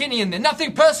 let's throw Kenny in there.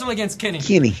 Nothing personal against Kenny.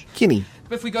 Kenny.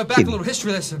 But if we go back a little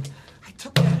history lesson, I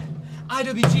took that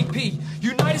IWGP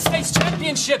United States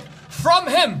Championship from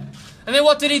him. And then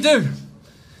what did he do?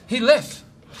 He left.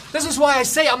 This is why I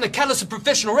say I'm the catalyst of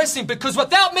professional wrestling, because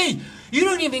without me, you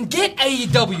don't even get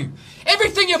AEW.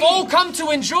 Everything you've all come to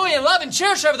enjoy and love and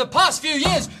cherish over the past few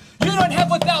years, you don't have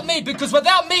without me, because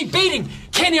without me beating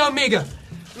Kenny Omega,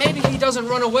 maybe he doesn't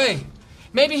run away.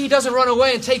 Maybe he doesn't run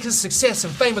away and take his success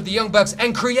and fame with the Young Bucks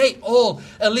and create all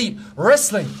elite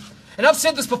wrestling. And I've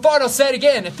said this before and I'll say it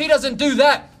again. If he doesn't do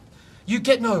that, you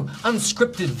get no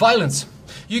unscripted violence.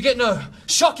 You get no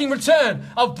shocking return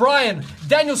of Bryan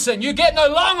Danielson. You get no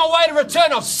long-awaited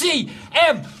return of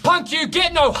CM Punk. You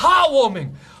get no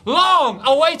heartwarming,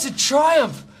 long-awaited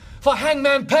triumph for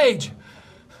Hangman Page.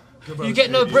 You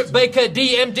get no Britt Baker,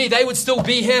 DMD. They would still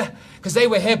be here because they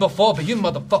were here before, but you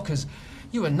motherfuckers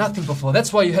You were nothing before.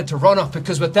 That's why you had to run off,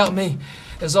 because without me,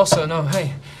 there's also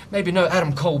maybe no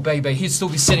Adam Cole, baby. He'd still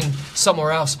be sitting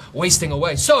somewhere else, wasting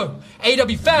away. So,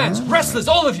 AEW fans, wrestlers,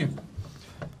 all of you,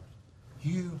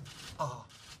 you are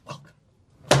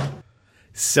welcome.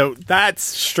 So that's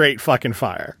straight fucking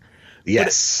fire.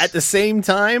 Yes. But at the same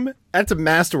time, that's a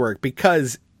masterwork,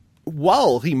 because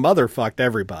while he motherfucked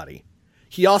everybody,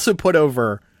 he also put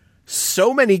over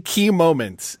so many key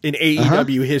moments in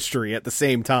AEW history at the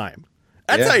same time.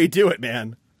 That's how you do it,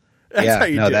 man. That's how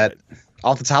you do it.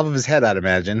 Off the top of his head, I'd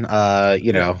imagine.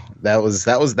 That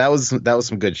was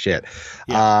some good shit.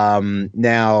 Yeah.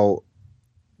 Now,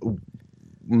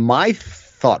 my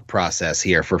thought process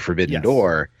here for Forbidden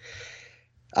Door,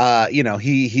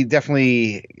 he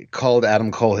definitely called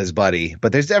Adam Cole his buddy,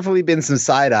 but there's definitely been some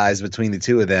side eyes between the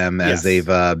two of them as they've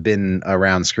been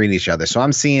around screen each other. So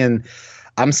I'm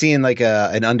seeing like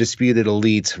an Undisputed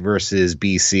Elite versus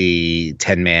BC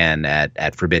 10-man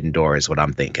at Forbidden Door is what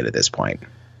I'm thinking at this point.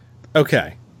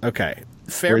 Okay. Fair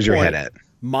Where's point. your head at?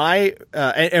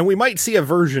 And we might see a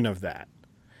version of that.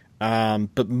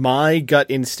 But my gut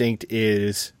instinct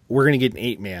is we're going to get an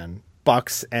 8-man,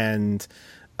 Bucks and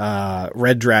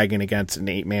Red Dragon against an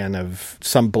 8-man of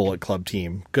some Bullet Club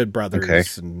team, Good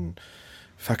Brothers and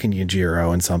fucking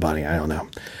Yujiro and somebody, I don't know.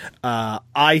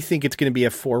 I think it's going to be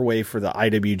a 4-way for the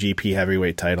IWGP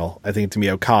Heavyweight title. I think it's going to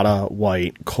be Okada,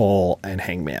 White, Cole, and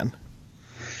Hangman.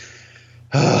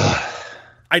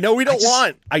 I know we don't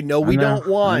want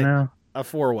a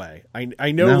 4-way.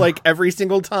 I know like every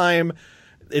single time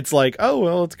it's like, oh,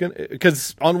 well, it's going to,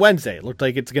 because on Wednesday it looked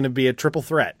like it's going to be a triple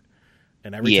threat.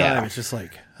 And every time it's just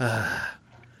like,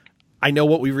 I know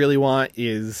what we really want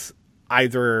is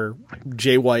either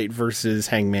Jay White versus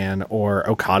Hangman or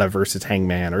Okada versus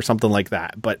Hangman or something like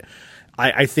that. But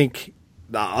I think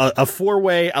a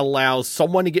 4-way allows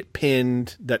someone to get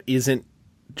pinned that isn't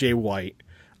Jay White.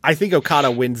 I think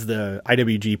Okada wins the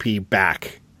IWGP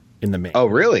back in the main. Oh,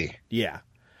 really? Yeah.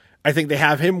 I think they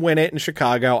have him win it in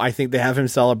Chicago. I think they have him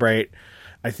celebrate.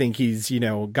 I think he's,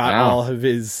 got all of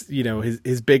his,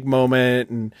 his big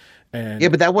moment and yeah,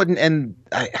 but that wouldn't end.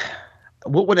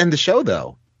 What would end the show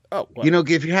though? Oh, well.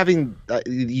 If you're having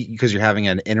because you're having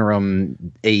an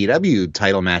interim AEW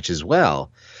title match as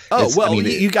well. Oh, well,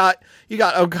 you got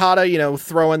Okada,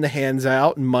 throwing the hands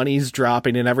out and money's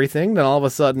dropping and everything. Then all of a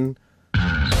sudden, so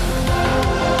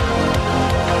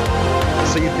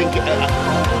you think?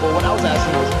 Well, what I was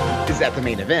asking was, is that the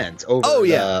main event over?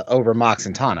 Over Mox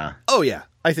and Tana. Oh yeah,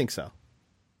 I think so.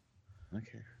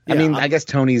 Okay. Yeah, I guess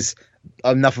Tony's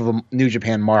enough of a New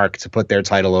Japan mark to put their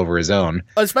title over his own,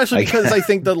 especially because I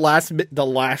think the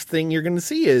last thing you're going to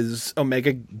see is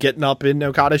Omega getting up in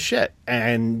Okada's shit,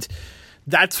 and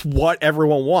that's what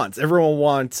everyone wants. Everyone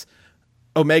wants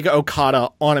Omega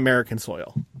Okada on American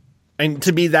soil, and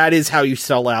to me, that is how you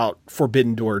sell out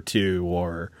Forbidden Door 2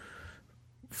 or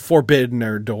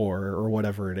Forbidden Door or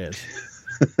whatever it is.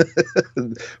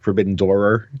 Forbidden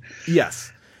Doorer.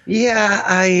 Yes.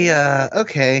 Yeah,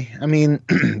 okay. I mean,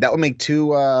 that would make two,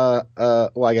 well,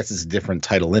 I guess it's a different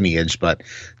title lineage, but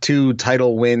 2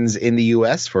 title wins in the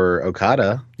U.S. for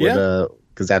Okada.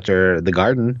 Because after the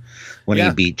Garden, when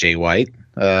he beat Jay White.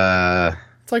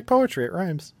 It's like poetry, it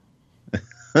rhymes.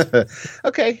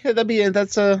 Okay, that'd be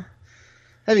interesting.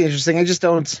 I just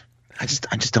don't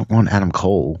want Adam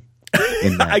Cole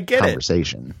in that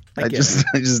conversation. I just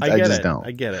don't.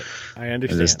 I get it. I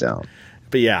understand. I just don't.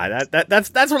 But yeah,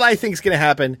 that's what I think is going to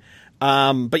happen.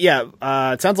 But yeah,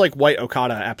 it sounds like White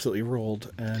Okada absolutely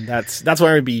ruled, and that's what I'm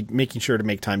going to be making sure to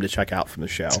make time to check out from the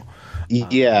show.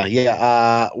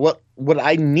 What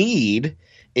I need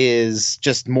is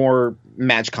just more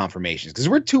match confirmations because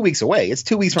we're 2 weeks away. It's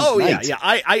 2 weeks from tonight. Yeah.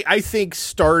 I think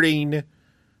starting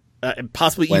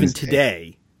possibly Wednesday. Even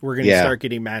today, we're going to start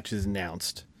getting matches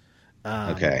announced.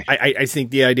 Okay. I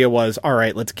think the idea was, all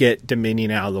right, let's get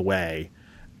Dominion out of the way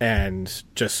and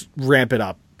just ramp it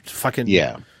up. Fucking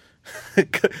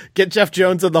get Jeff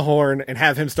Jones on the horn and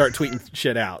have him start tweeting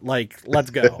shit out. Like, let's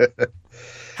go.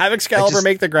 Have Excalibur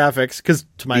make the graphics, because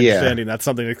to my understanding, that's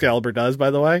something Excalibur does,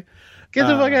 by the way. Get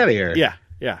the fuck out of here. Yeah.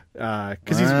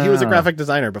 Because he was a graphic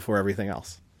designer before everything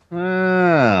else.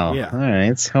 Wow. Yeah. All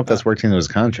right. Hope that's worked into his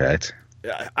contract.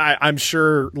 I'm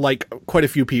sure, like, quite a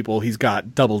few people, he's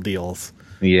got double deals.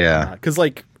 Yeah. Because,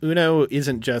 Uno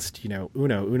isn't just, Uno.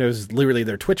 Uno's literally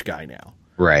their Twitch guy now.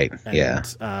 Right.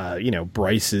 And,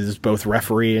 Bryce is both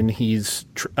referee and he's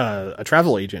a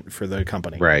travel agent for the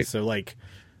company. Right. So,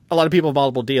 a lot of people have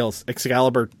multiple deals.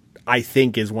 Excalibur, I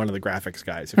think, is one of the graphics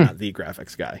guys, if not the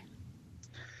graphics guy.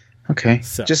 Okay.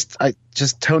 So.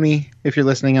 Just Tony, if you're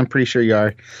listening, I'm pretty sure you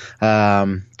are.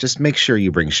 Just make sure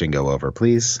you bring Shingo over,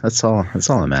 please. That's all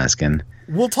I'm asking.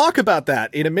 We'll talk about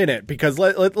that in a minute because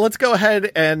let's go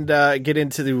ahead and get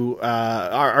into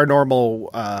our normal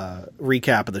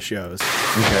recap of the shows.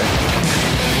 Okay.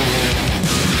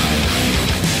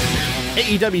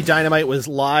 AEW Dynamite was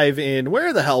live in,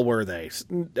 where the hell were they?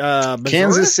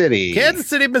 Kansas City,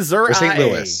 Missouri, or St.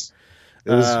 Louis.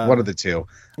 It was one of the two.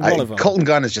 One of them. Colton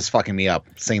Gunn is just fucking me up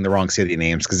saying the wrong city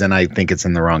names because then I think it's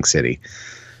in the wrong city.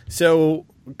 So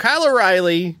Kyle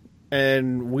O'Reilly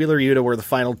and Wheeler Yuta were the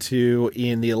final two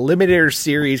in the Eliminator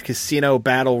Series Casino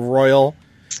Battle Royal.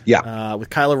 Yeah. With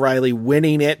Kyle O'Reilly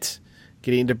winning it,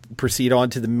 getting to proceed on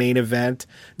to the main event.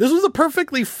 This was a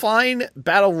perfectly fine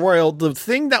Battle Royal. The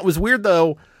thing that was weird,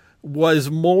 though, was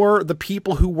more the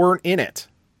people who weren't in it.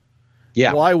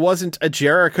 Yeah. Why wasn't a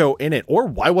Jericho in it? Or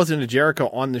why wasn't a Jericho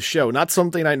on the show? Not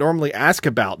something I normally ask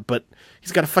about, but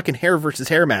he's got a fucking hair versus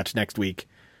hair match next week.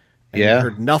 And I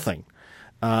heard nothing.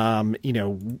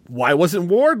 Why wasn't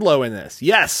Wardlow in this?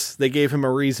 Yes, they gave him a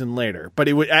reason later. But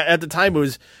at the time, it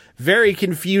was very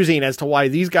confusing as to why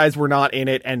these guys were not in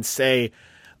it and, say,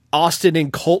 Austin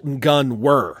and Colton Gunn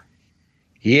were.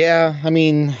 Yeah, I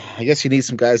mean, I guess you need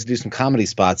some guys to do some comedy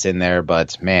spots in there,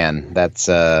 but, man, that's...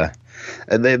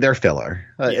 they're filler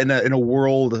in a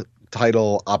world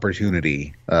title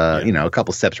opportunity. A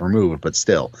couple steps removed, but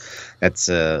still, that's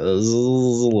it was a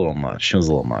little much. It was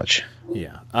a little much.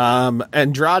 Yeah.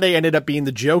 Andrade ended up being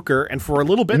the Joker, and for a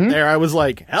little bit there, I was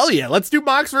like, hell yeah, let's do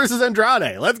Mox versus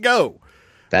Andrade. Let's go.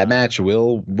 That match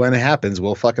when it happens,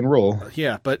 we'll fucking roll.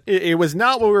 Yeah, but it was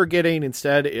not what we were getting.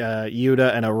 Instead,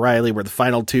 Yuta and O'Reilly were the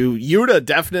final two. Yuta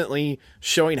definitely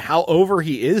showing how over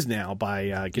he is now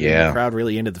by getting the crowd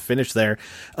really into the finish there.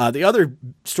 The other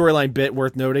storyline bit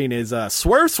worth noting is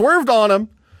swerved on him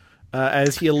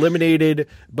as he eliminated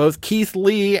both Keith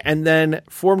Lee and then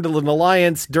formed an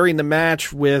alliance during the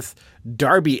match with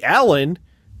Darby Allin.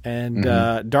 And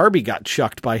Darby got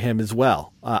chucked by him as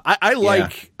well. I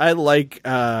like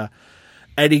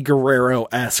Eddie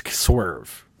Guerrero-esque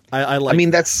swerve. I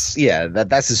mean, that's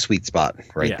his sweet spot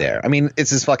right there. I mean, it's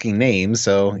his fucking name,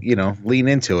 so lean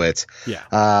into it. Yeah.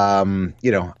 I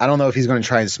don't know if he's going to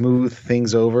try and smooth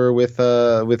things over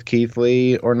with Keith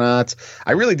Lee or not.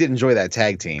 I really did enjoy that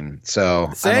tag team,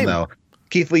 so Same. I don't know.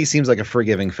 Keith Lee seems like a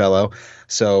forgiving fellow,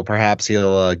 so perhaps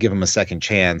he'll give him a second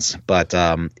chance. But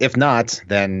if not,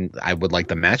 then I would like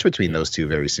the match between those two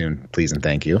very soon. Please and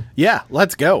thank you. Yeah,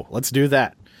 let's go. Let's do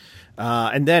that.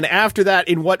 And then after that,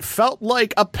 in what felt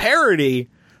like a parody,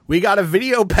 we got a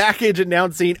video package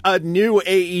announcing a new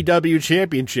AEW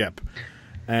championship.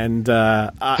 And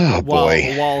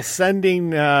while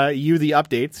sending you the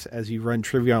updates as you run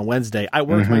trivia on Wednesday, I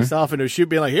worked myself into a shoot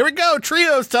being like, here we go,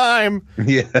 trios time.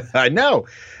 Yeah, I know.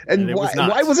 And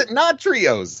why was it not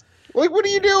trios? Like, what are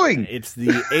you doing? It's the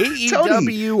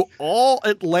AEW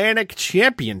All-Atlantic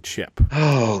Championship.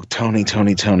 Oh, Tony.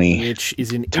 Which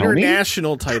is an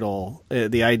international title.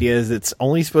 The idea is it's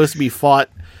only supposed to be fought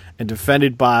and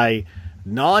defended by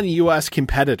non-U.S.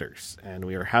 competitors, and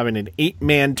we are having an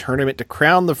 8-man tournament to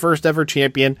crown the first ever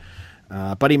champion.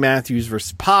 Buddy Matthews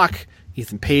versus Pac,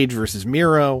 Ethan Page versus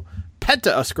Miro,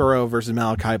 Penta Oscuro versus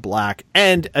Malachi Black,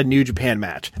 and a New Japan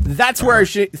match. That's where I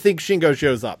think Shingo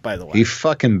shows up, by the way. You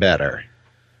fucking better.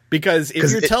 Because if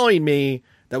you're telling me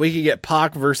that we could get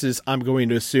Pac versus, I'm going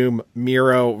to assume,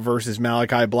 Miro versus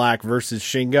Malachi Black versus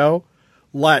Shingo,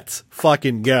 let's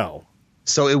fucking go.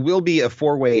 So it will be a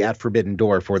 4-way at Forbidden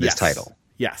Door for this title.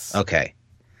 Yes. Okay.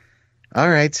 All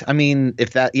right. I mean,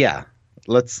 if that,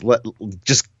 let's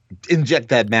just inject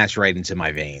that match right into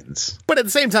my veins. But at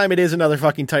the same time, it is another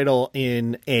fucking title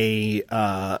in a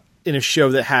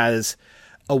show that has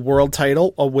a world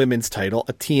title, a women's title,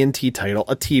 a TNT title,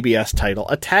 a TBS title,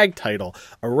 a tag title,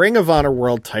 a Ring of Honor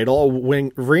world title,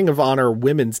 a Ring of Honor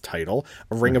women's title,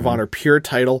 a Ring of Honor pure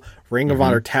title, Ring of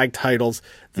Honor tag titles,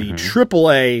 the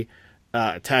AAA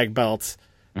tag belts,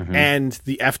 and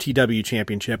the FTW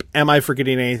championship. Am I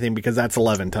forgetting anything? Because that's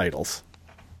 11 titles.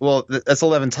 Well, that's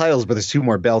 11 titles, but there's 2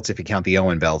 more belts if you count the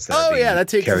Owen belts. That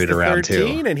takes us to around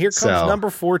 13, too. And here comes number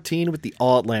 14 with the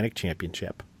All Atlantic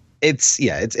Championship. It's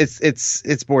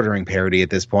bordering parody at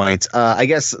this point. I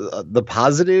guess the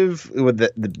positive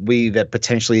that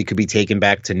potentially it could be taken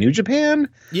back to New Japan.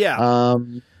 Yeah.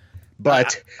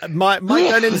 But my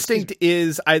gut instinct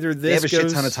is either this they have a shit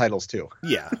ton of titles too.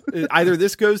 Yeah, either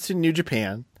this goes to New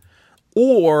Japan,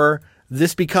 or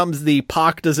this becomes the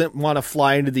Pac doesn't want to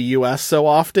fly into the U.S. so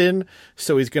often,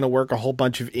 so he's going to work a whole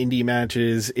bunch of indie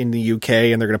matches in the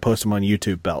U.K. and they're going to post them on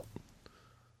YouTube belt.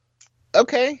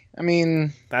 Okay, I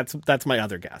mean that's my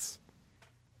other guess.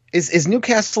 Is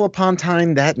Newcastle upon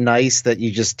Tyne that nice that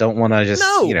you just don't want to just,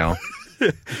 you know?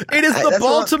 It is the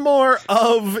Baltimore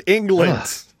of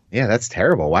England. Yeah, that's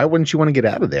terrible. Why wouldn't you want to get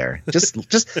out of there?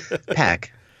 Just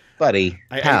pack, buddy,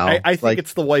 pal. I think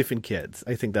it's the wife and kids.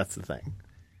 I think that's the thing.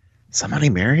 Somebody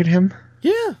married him?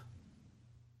 Yeah.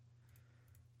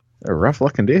 A rough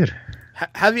looking dude.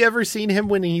 Have you ever seen him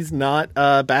when he's not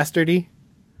bastardy?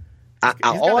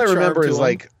 All I remember is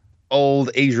like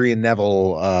old Adrian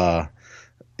Neville.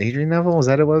 Adrian Neville, is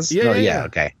that it was? Yeah.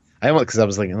 Okay. I went because I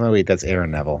was like, oh wait, that's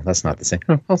Aaron Neville. That's not the same.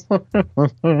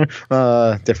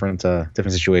 Different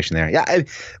situation there. Yeah,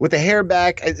 with the hair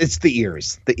back, it's the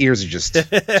ears. The ears are just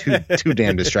too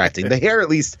damn distracting. The hair at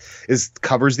least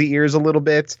covers the ears a little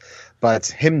bit, but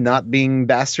him not being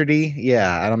bastardy,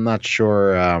 yeah, I'm not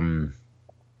sure. I'm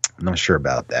not sure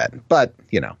about that, but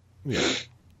you know,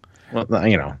 well,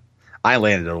 you know, I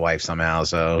landed a wife somehow,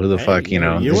 so who the fuck, you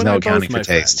know? There's no accounting for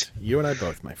taste. Friend. You and I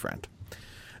both, my friend.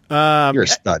 You're a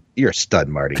stud. You're a stud,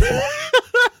 Marty.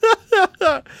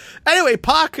 Anyway,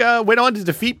 Pac went on to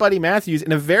defeat Buddy Matthews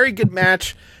in a very good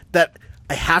match that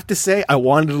I have to say I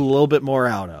wanted a little bit more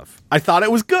out of. I thought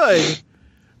it was good,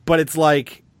 but it's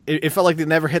like it felt like they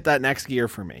never hit that next gear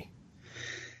for me.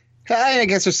 I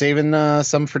guess they're saving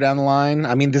some for down the line.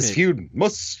 I mean, this feud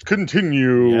must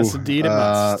continue. Yes, indeed, it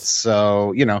must.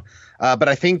 So, you know, but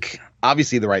I think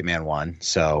obviously the right man won.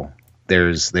 So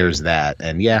there's that.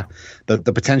 And yeah, the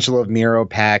potential of Miro,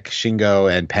 Pac,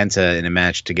 Shingo, and Penta in a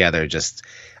match together, just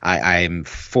I'm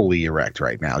fully erect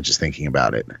right now just thinking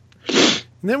about it.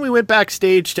 And then we went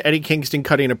backstage to Eddie Kingston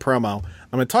cutting a promo.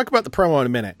 I'm going to talk about the promo in a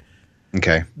minute.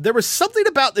 Okay. There was something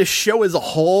about this show as a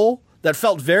whole that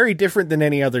felt very different than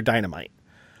any other Dynamite.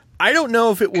 I don't know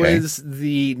if it was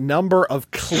the number of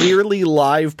clearly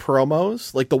live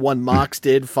promos, like the one Mox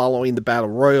did following the Battle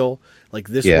Royal, like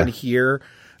this one here.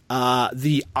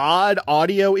 The odd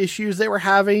audio issues they were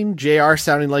having, JR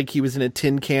sounding like he was in a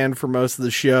tin can for most of the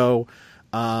show.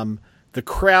 The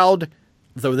crowd,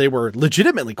 though they were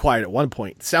legitimately quiet at one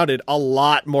point, sounded a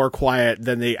lot more quiet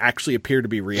than they actually appeared to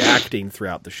be reacting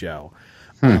throughout the show.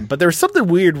 But there was something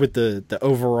weird with the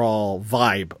overall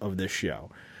vibe of this show.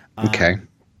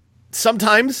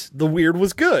 Sometimes the weird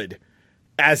was good,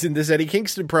 as in this Eddie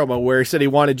Kingston promo where he said he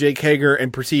wanted Jake Hager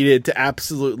and proceeded to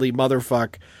absolutely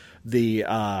motherfuck the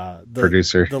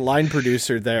producer, the line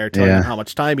producer there, telling him how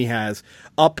much time he has,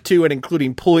 up to and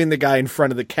including pulling the guy in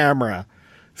front of the camera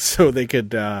so they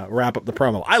could wrap up the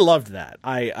promo. I loved that.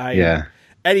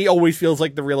 Eddie always feels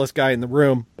like the realest guy in the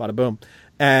room. Bada boom.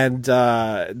 And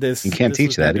this you can't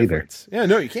teach that either. Yeah,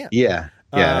 no, you can't. Yeah.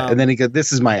 And then he goes,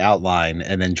 "This is my outline,"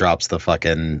 and then drops the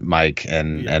fucking mic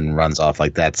and runs off.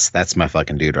 Like that's my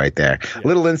fucking dude right there. A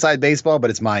little inside baseball, but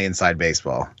it's my inside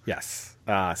baseball. Yes.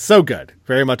 So good.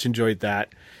 Very much enjoyed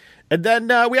that. And then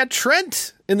we had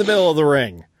Trent in the middle of the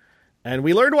ring, and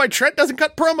we learned why Trent doesn't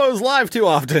cut promos live too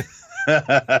often.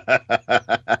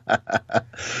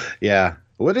 Yeah.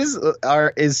 What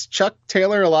is Chuck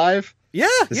Taylor alive? Yeah.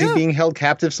 Is he being held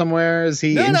captive somewhere? Is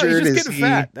he injured? No, he's just getting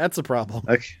fat. That's a problem.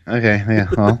 Okay. Yeah.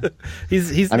 Well,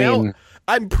 he's now.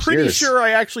 I'm pretty sure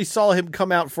I actually saw him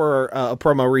come out for a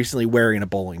promo recently wearing a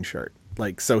bowling shirt.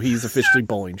 Like, so he's officially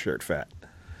bowling shirt fat.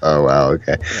 Oh wow.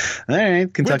 Okay. All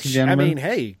right, Kentucky gentleman. I mean,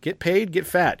 hey, get paid, get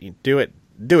fat. You do it.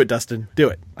 Do it, Dustin. Do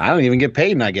it. I don't even get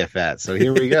paid and I get fat. So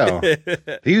here we go.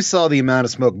 If you saw the amount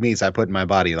of smoked meats I put in my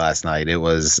body last night, it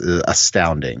was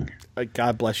astounding.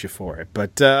 God bless you for it.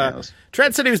 But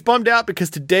Trent said he was bummed out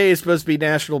because today is supposed to be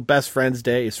National Best Friends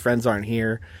Day. His friends aren't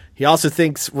here. He also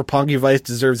thinks Roppongi Vice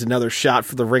deserves another shot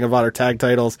for the Ring of Honor tag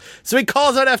titles. So he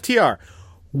calls out FTR.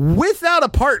 Without a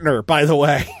partner, by the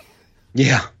way.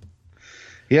 Yeah.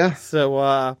 Yeah.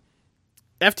 So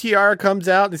FTR comes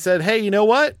out and said, hey, you know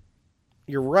what?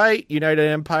 You're right. United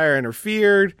Empire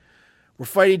interfered. We're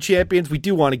fighting champions. We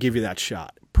do want to give you that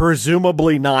shot.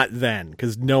 Presumably not then,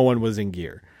 because no one was in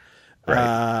gear.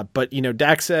 Right. But, you know,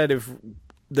 Dak said if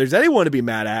there's anyone to be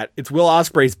mad at, it's Will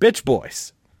Ospreay's bitch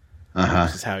boys.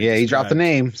 Yeah, he dropped the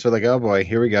name. So like, oh boy,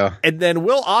 here we go. And then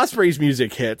Will Ospreay's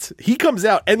music hits. He comes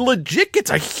out and legit gets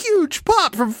a huge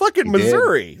pop from fucking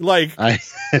Missouri. Like,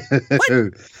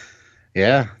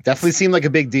 yeah, definitely seemed like a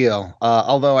big deal.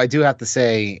 Although I do have to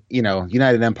say, you know,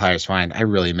 United Empire's fine. I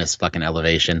really miss fucking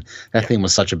Elevation. That thing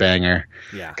was such a banger.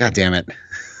 Yeah. God damn it.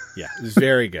 Yeah, it was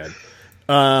very good.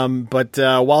 But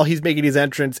while he's making his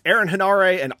entrance, Aaron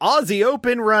Henare and Aussie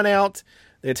Open run out.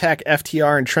 They attack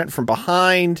FTR and Trent from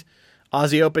behind.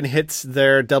 Aussie Open hits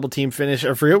their double team finish.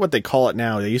 I forget what they call it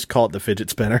now. They used to call it the fidget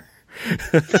spinner.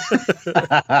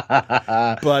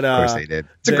 But of course they did.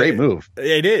 It's a great move.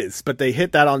 It is, but they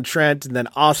hit that on Trent, and then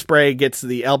Ospreay gets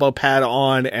the elbow pad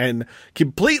on and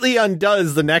completely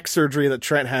undoes the neck surgery that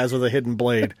Trent has with a hidden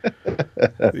blade.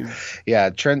 Yeah,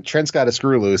 Trent's got a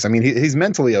screw loose. I mean, he's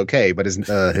mentally okay, but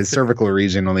his cervical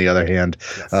region, on the other hand,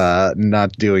 yes.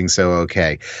 Not doing so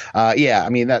okay. Yeah, I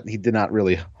mean, that he did not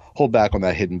really hold back on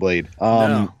that hidden blade.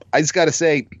 No. I just got to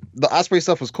say, the Ospreay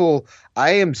stuff was cool.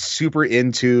 I am super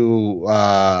into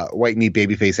white meat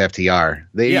babyface FTR.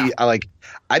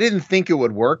 I didn't think it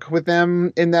would work with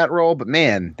them in that role, but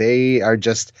man, they are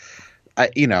just,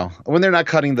 when they're not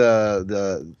cutting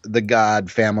the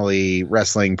God family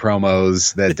wrestling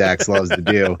promos that Dax loves to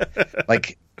do,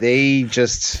 like they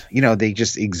just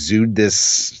exude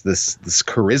this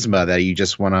charisma that you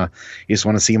just want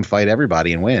to see them fight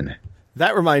everybody and win.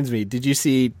 That reminds me, did you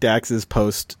see Dax's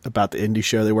post about the indie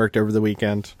show they worked over the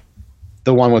weekend?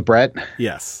 The one with Brett?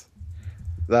 Yes.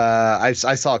 I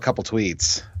saw a couple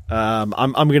tweets.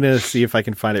 I'm going to see if I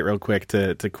can find it real quick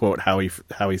to quote how he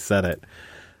said it,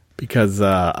 because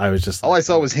I was just all I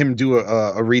saw was him do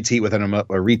a retweet with an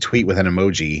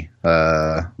emoji,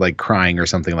 like crying or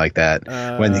something like that,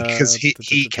 because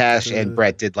he Cash and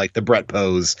Brett did like the Brett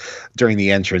pose during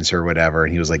the entrance or whatever,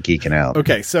 and he was like geeking out.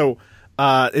 Okay, so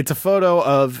it's a photo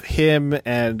of him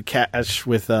and Cash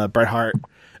with Bret Hart.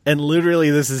 And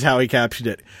literally, this is how he captioned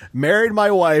it. Married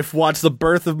my wife, watched the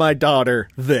birth of my daughter,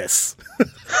 this.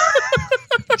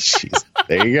 Jeez,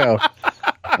 there you go.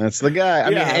 That's the guy. I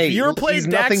mean, hey, if you were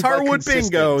playing Dax Harwood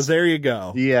bingo, there you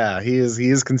go. Yeah, he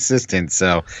is consistent.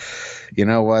 So, you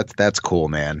know what? That's cool,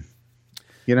 man.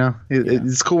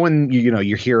 It's cool when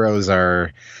your heroes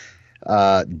are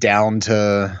down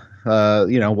to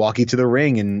walk you to the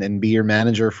ring and be your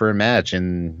manager for a match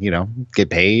and, get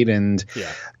paid and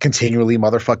continually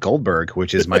motherfuck Goldberg,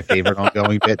 which is my favorite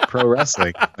ongoing bit in pro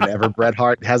wrestling. Whenever Bret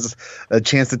Hart has a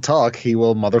chance to talk, he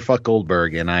will motherfuck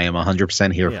Goldberg, and I am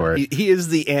 100% here for it. He is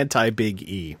the anti-Big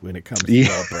E when it comes to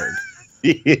Goldberg.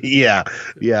 Yeah.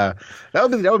 That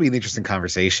would be an interesting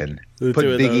conversation. Put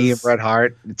Big E and Bret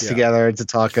Hart together to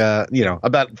talk,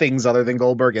 about things other than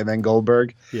Goldberg and then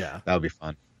Goldberg. Yeah. That would be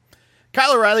fun.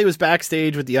 Kyle O'Reilly was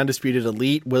backstage with the Undisputed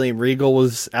Elite. William Regal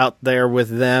was out there with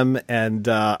them. And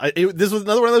this was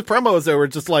another one of those promos that were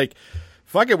just like,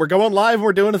 fuck it, we're going live and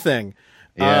we're doing a thing.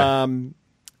 Yeah.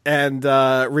 And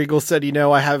Regal said,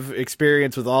 I have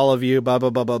experience with all of you, blah, blah,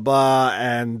 blah, blah, blah.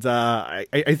 And I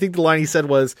think the line he said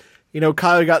was,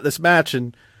 Kyle got this match,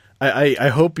 and I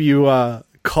hope you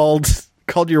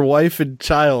called your wife and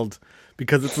child,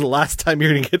 because it's the last time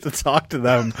you're going to get to talk to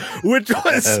them, which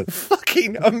was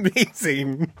fucking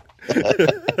amazing.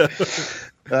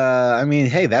 I mean,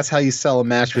 hey, that's how you sell a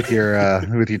match with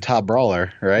your top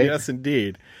brawler, right? Yes,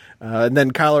 indeed. And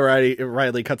then Kyle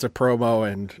O'Reilly cuts a promo,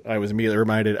 and I was immediately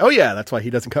reminded, oh yeah, that's why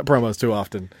he doesn't cut promos too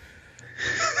often.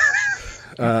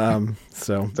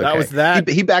 So that was that.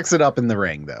 He backs it up in the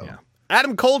ring, though. Yeah.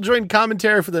 Adam Cole joined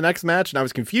commentary for the next match, and I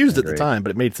was confused at the time,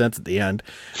 but it made sense at the end.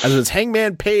 As it was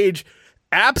Hangman Page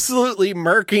absolutely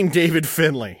murking David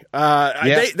Finlay.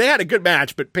 They had a good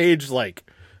match, but Page,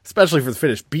 especially for the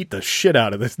finish, beat the shit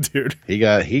out of this dude. He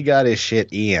got his shit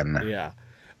in. Yeah.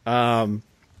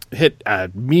 Hit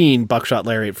a mean buckshot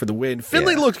lariat for the win.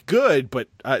 Finlay looked good, but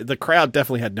the crowd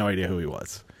definitely had no idea who he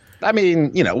was. I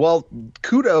mean,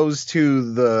 kudos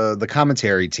to the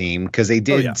commentary team, because they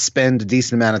did spend a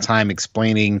decent amount of time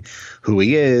explaining who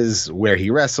he is, where he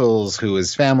wrestles, who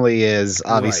his family is,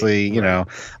 obviously,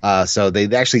 so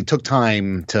they actually took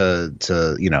time to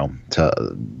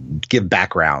give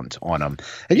background on him.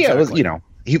 And it was,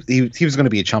 he was going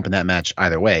to be a chump in that match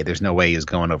either way. There's no way he was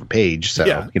going over Page.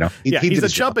 So, he's a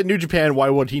chump in New Japan. Why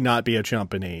would he not be a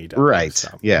chump in AEW? Right.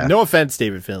 So, yeah. No offense,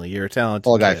 David Finlay. You're a talented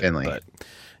All guy Finlay. But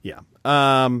yeah.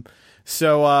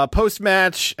 So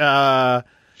post-match,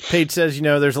 Page says,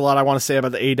 there's a lot I want to say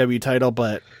about the AEW title,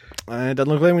 but it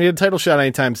doesn't look like we need a title shot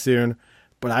anytime soon.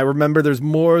 But I remember there's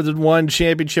more than one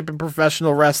championship in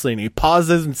professional wrestling. He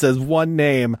pauses and says one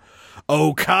name,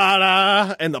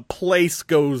 Okada, and the place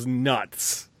goes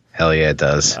nuts. Hell yeah, it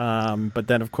does. But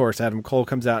then, of course, Adam Cole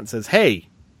comes out and says, hey,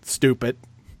 stupid,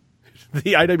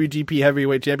 the IWGP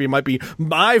Heavyweight Champion might be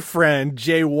my friend,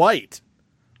 Jay White.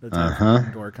 The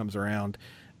time door comes around,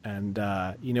 and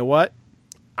you know what?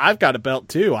 I've got a belt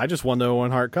too. I just won the Owen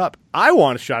Hart Cup. I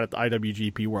want a shot at the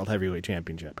IWGP World Heavyweight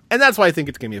Championship, and that's why I think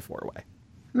it's going to be a 4-way.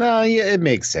 No, yeah, it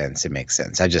makes sense. It makes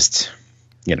sense. I just,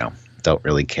 don't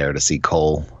really care to see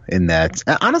Cole in that.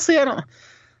 Honestly, I don't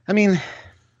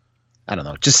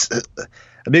know. Just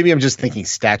maybe I'm just thinking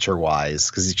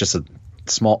stature-wise, because he's just a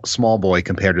small boy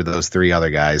compared to those three other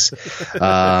guys.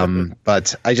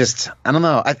 But I don't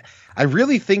know. I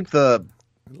really think the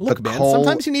man,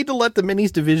 sometimes you need to let the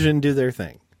minis division do their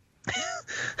thing.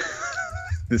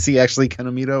 Is he actually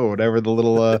Kanemito or whatever the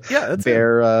little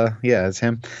bear? It's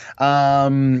him.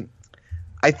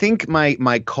 I think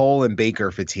my Cole and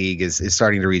Baker fatigue is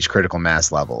starting to reach critical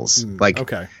mass levels.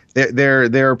 Okay,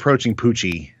 they're approaching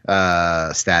Poochie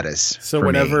status. So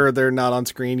whenever they're not on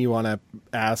screen, you want to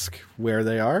ask where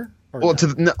they are.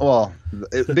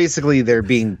 Basically, they're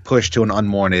being pushed to an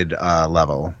unwanted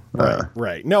level.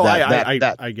 Right. No, I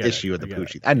get issue with the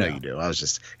Poochie. I know you do. I was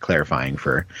just clarifying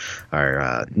for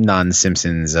our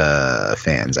non-Simpsons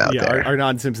fans out there. Our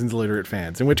non-Simpsons literate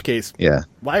fans. In which case,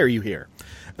 why are you here?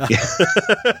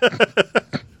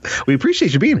 We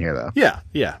appreciate you being here, though.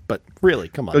 Yeah, but really,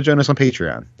 come on. Go join us on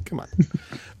Patreon. Come on.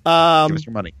 Give us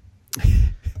your money.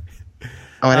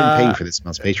 I didn't pay you for this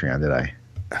month's Patreon, did I?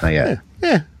 Not yet.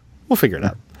 Yeah. We'll figure it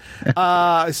out.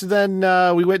 So then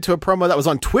we went to a promo that was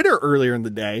on Twitter earlier in the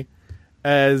day,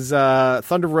 as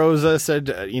Thunder Rosa said,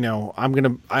 I want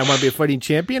to be a fighting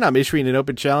champion. I'm issuing an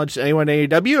open challenge to anyone in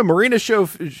AEW. And Marina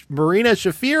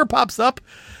Shafir pops up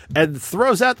and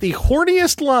throws out the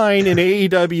horniest line in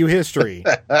AEW history.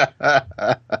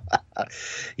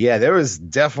 Yeah, there was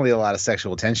definitely a lot of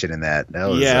sexual tension in that. That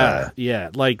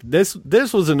was, Like this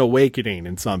was an awakening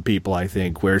in some people, I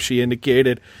think, where she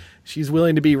indicated she's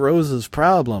willing to be Rosa's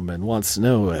problem and wants to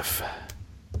know if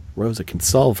Rosa can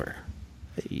solve her.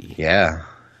 Hey. Yeah.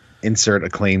 Insert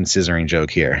Acclaim scissoring joke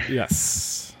here.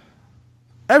 Yes.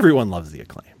 Everyone loves the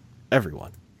Acclaim.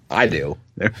 Everyone. I do.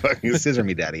 They're fucking scissor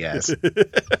me daddy ass. Then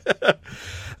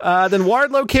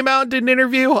Wardlow came out and did an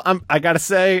interview. I got to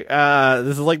say,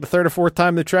 this is like the third or fourth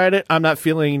time they tried it. I'm not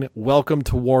feeling welcome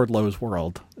to Wardlow's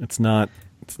world. It's not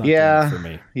good for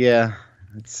me. Yeah.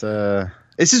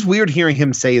 It's just weird hearing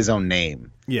him say his own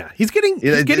name. Yeah, he's getting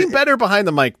better behind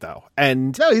the mic though,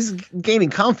 and no, he's gaining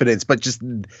confidence. But just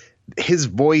his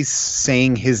voice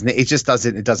saying his name, it just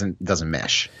doesn't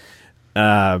mesh.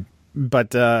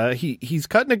 But he's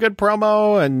cutting a good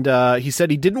promo, and he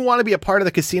said he didn't want to be a part of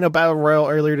the Casino Battle Royal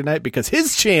earlier tonight because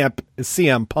his champ is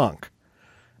CM Punk,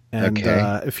 and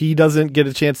if he doesn't get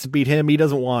a chance to beat him, he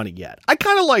doesn't want it yet. I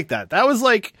kind of like that. That was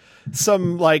like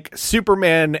some like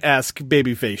Superman-esque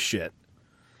babyface shit.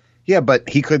 Yeah, but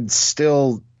he could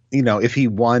still, if he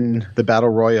won the Battle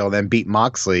Royal, then beat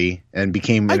Moxley and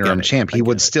became interim champ, he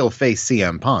would still face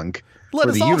CM Punk. Let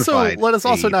us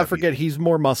also not forget he's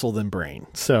more muscle than brain.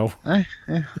 So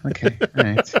okay, all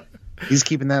right. He's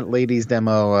keeping that ladies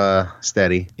demo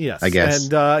steady. Yes, I guess.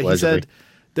 And he said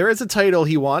there is a title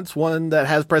he wants, one that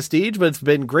has prestige, but it's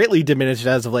been greatly diminished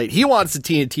as of late. He wants the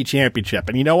TNT Championship,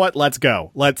 and you know what? Let's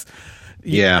go.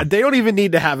 Yeah, they don't even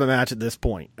need to have a match at this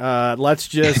point. Let's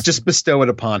just bestow it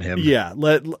upon him. Yeah,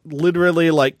 literally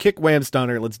like kick, wham,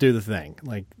 stunner. Let's do the thing.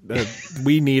 Like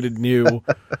we need a new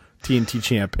TNT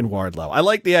champ in Wardlow. I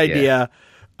like the idea.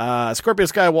 Scorpio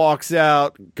Sky walks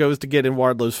out, goes to get in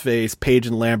Wardlow's face. Paige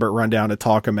and Lambert run down to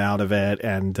talk him out of it,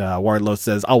 and Wardlow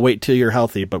says, "I'll wait till you're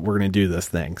healthy, but we're going to do this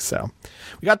thing." So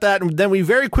we got that, and then we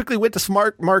very quickly went to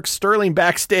Smart Mark Sterling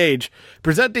backstage,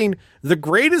 presenting the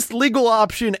greatest legal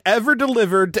option ever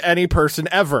delivered to any person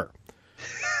ever.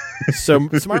 So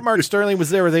Smart Mark Sterling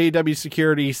was there with AEW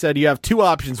security. He said, "You have two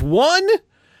options. One,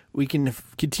 we can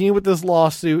continue with this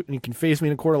lawsuit, and you can face me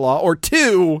in a court of law, or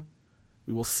two,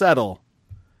 we will settle."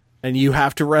 And you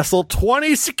have to wrestle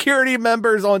 20 security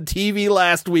members on TV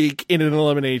last week in an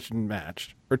elimination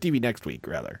match. Or TV next week,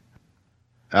 rather.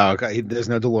 Oh, okay. There's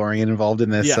no DeLorean involved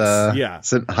in this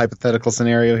hypothetical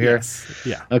scenario here? Yes.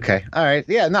 Yeah. Okay. All right.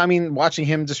 Yeah, no, I mean, watching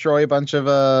him destroy a bunch of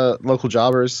local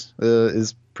jobbers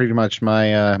is pretty much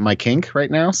my kink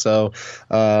right now. So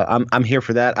I'm here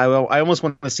for that. I almost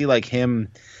want to see like him,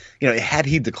 had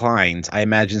he declined, I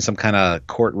imagine some kind of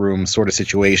courtroom sort of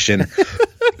situation.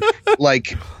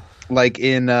 Like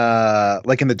in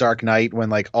the Dark Knight when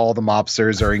like all the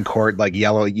mobsters are in court like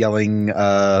yelling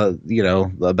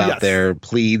about their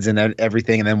pleads and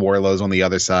everything, and then Wardlow's on the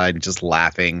other side just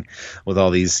laughing with all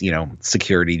these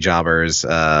security jobbers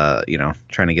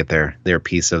trying to get their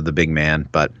piece of the big man.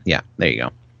 But yeah, there you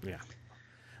go.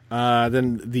 Yeah.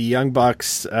 Then the Young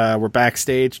Bucks were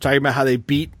backstage talking about how they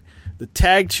beat the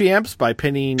tag champs by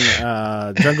pinning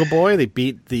Jungle Boy. They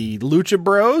beat the Lucha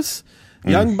Bros.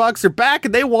 Young Bucks are back,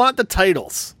 and they want the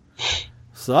titles.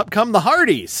 So up come the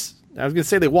Hardys. I was going to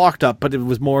say they walked up, but it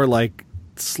was more like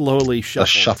slowly shuffled. A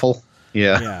shuffle?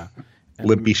 Yeah.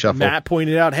 Limpy shuffle. Matt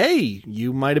pointed out, hey,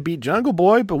 you might have beat Jungle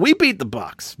Boy, but we beat the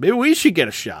Bucks. Maybe we should get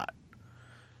a shot.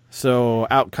 So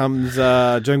out comes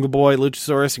Jungle Boy,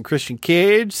 Luchasaurus, and Christian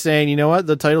Cage saying, you know what,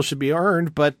 the title should be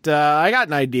earned, but I got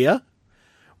an idea.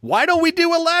 Why don't we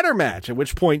do a ladder match? At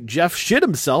which point Jeff shit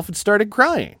himself and started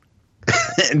crying.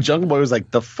 And Jungle Boy was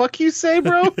like, "The fuck you say,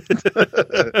 bro?"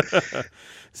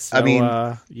 So, I mean,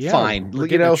 yeah, fine. We're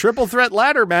getting a triple threat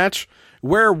ladder match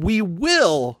where we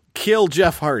will kill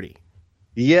Jeff Hardy.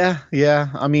 Yeah.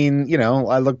 I mean,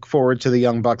 I look forward to the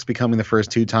Young Bucks becoming the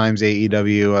first 2 times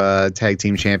AEW tag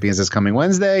team champions this coming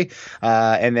Wednesday.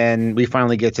 And then we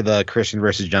finally get to the Christian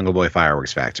versus Jungle Boy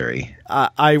fireworks factory.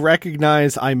 I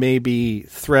recognize I may be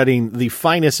threading the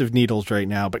finest of needles right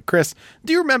now, but Chris,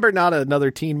 do you remember Not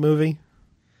Another Teen Movie?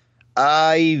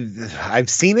 I've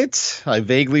seen it. I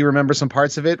vaguely remember some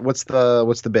parts of it. What's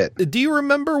the bit? Do you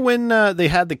remember when they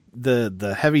had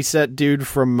the heavyset dude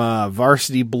from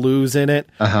Varsity Blues in it,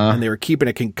 and they were keeping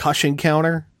a concussion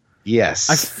counter? Yes.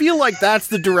 I feel like that's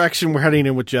the direction we're heading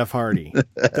in with Jeff Hardy.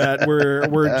 That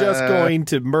we're just going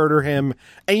to murder him.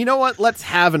 And you know what? Let's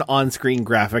have an on-screen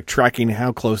graphic tracking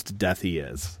how close to death he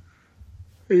is.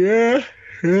 Yeah.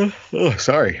 Oh,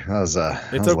 sorry. It's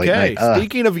okay.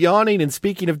 Speaking of yawning and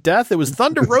speaking of death, it was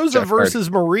Thunder Rosa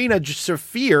versus Marina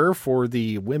Shafir for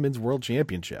the Women's World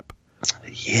Championship.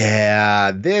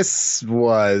 Yeah, this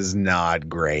was not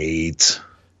great.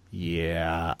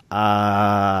 Yeah.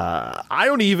 I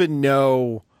don't even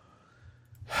know.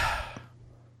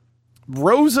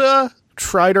 Rosa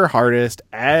tried her hardest,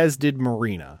 as did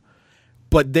Marina.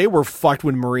 But they were fucked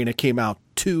when Marina came out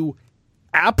to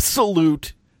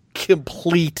absolute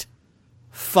complete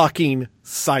fucking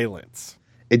silence.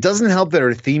 It doesn't help that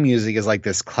her theme music is like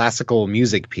this classical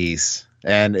music piece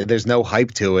and there's no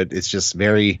hype to it. It's just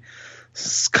very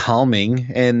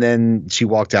calming. And then she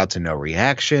walked out to no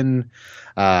reaction.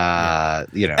 And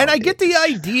I get the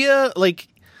idea. Like,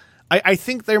 I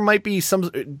think there might be some.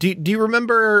 Do you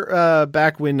remember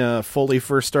back when Foley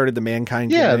first started the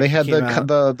Mankind? Yeah, they had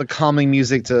the calming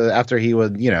music to after he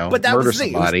would but that murder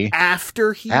somebody.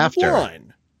 After he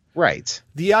won. Right.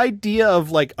 The idea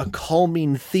of like a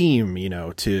calming theme,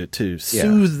 to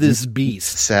soothe this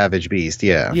beast. Savage beast,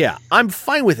 yeah. Yeah, I'm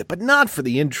fine with it, but not for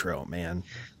the intro, man.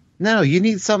 No, you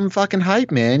need something fucking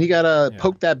hype, man. You gotta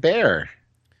poke that bear.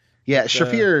 Yeah,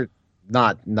 Shafir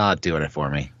not doing it for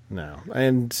me. No,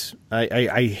 and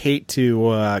I hate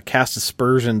to cast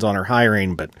aspersions on her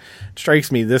hiring, but it strikes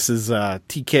me this is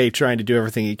TK trying to do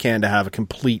everything he can to have a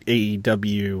complete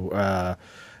AEW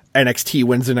NXT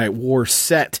Wednesday Night War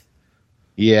set.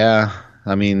 Yeah,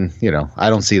 I mean, I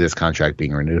don't see this contract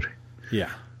being renewed. Yeah,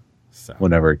 so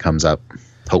whenever it comes up,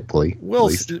 hopefully we'll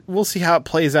see how it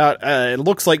plays out. It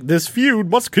looks like this feud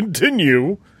must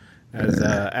continue. As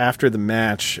after the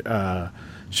match,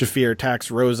 Shafir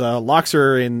attacks Rosa, locks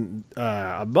her in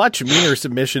a much meaner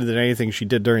submission than anything she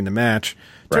did during the match.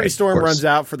 Tony Storm runs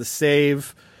out for the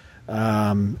save.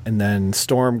 And then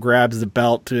Storm grabs the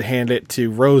belt to hand it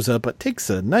to Rosa, but takes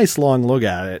a nice long look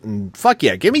at it. And fuck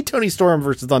yeah, give me Tony Storm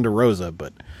versus Thunder Rosa,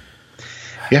 but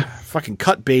fucking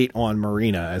cut bait on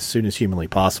Marina as soon as humanly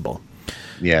possible.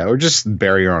 Yeah, or just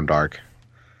bury her on Dark.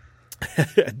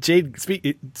 Jade,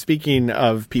 speaking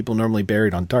of people normally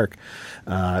buried on Dark,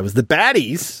 it was the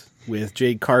Baddies with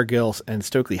Jade Cargill and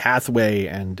Stokely Hathaway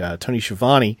and Tony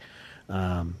Schiavone.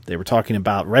 They were talking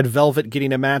about Red Velvet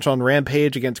getting a match on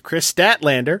Rampage against Chris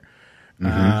Statlander.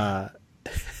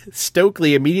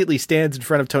 Stokely immediately stands in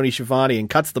front of Tony Schiavone and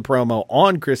cuts the promo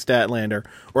on Chris Statlander,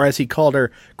 or as he called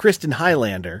her, Kristen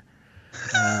Highlander.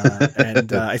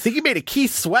 And I think he made a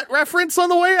Keith Sweat reference on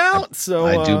the way out. So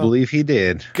I do believe he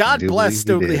did. God bless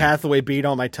Stokely Hathaway being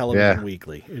on my television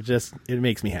weekly. It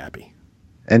makes me happy.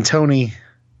 And Tony,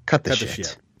 cut the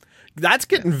shit. That's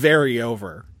getting very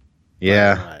over.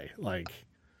 Yeah. Like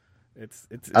it's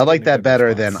I like that better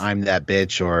response than I'm that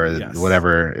bitch or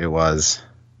whatever it was.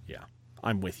 Yeah,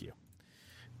 I'm with you.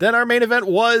 Then our main event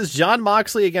was Jon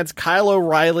Moxley against Kyle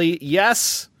O'Reilly.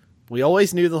 Yes, we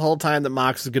always knew the whole time that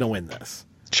Mox was going to win this.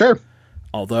 Sure.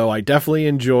 Although I definitely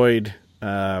enjoyed,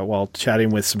 while chatting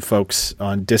with some folks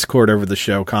on Discord over the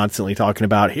show, constantly talking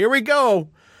about, here we go,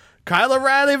 Kyle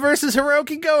O'Reilly versus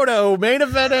Hiroki Goto, main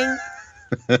eventing.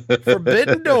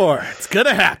 Forbidden Door. It's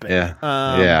gonna happen.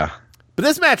 Yeah. But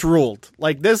this match ruled.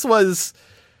 Like this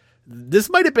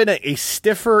might have been a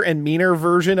stiffer and meaner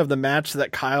version of the match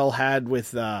that Kyle had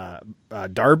with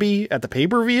Darby at the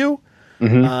pay-per-view.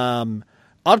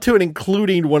 Up to and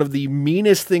including one of the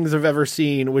meanest things I've ever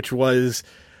seen, which was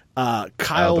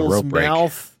Kyle's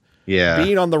mouth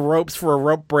being on the ropes for a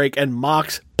rope break and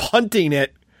Mox punting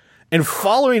it and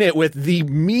following it with the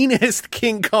meanest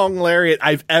King Kong lariat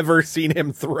I've ever seen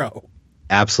him throw.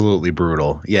 Absolutely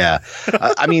brutal. Yeah.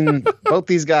 I mean, both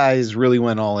these guys really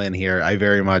went all in here. I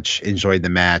very much enjoyed the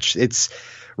match. It's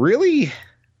really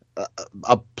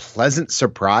a pleasant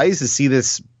surprise to see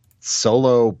this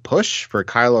solo push for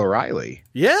Kyle O'Reilly.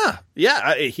 Yeah.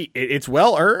 It's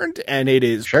well earned, and it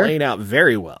is playing out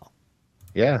very well.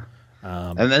 Yeah.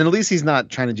 And then at least he's not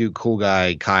trying to do cool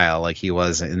guy Kyle like he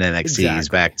was in NXT. Exactly. He's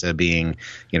back to being,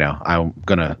 I'm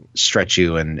going to stretch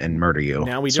you and murder you.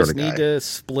 Now we just need to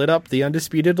split up the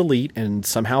Undisputed Elite and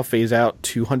somehow phase out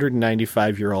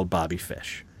 295-year-old Bobby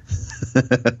Fish.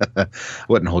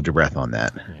 Wouldn't hold your breath on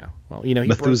that. Yeah. Well,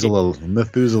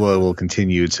 Methuselah will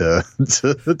continue to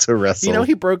wrestle.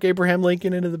 He broke Abraham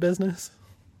Lincoln into the business.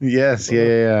 Yes,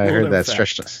 yeah. I heard that.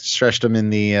 Stretched him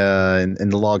in the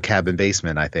log cabin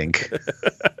basement, I think.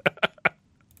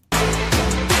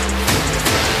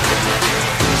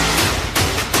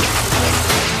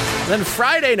 Then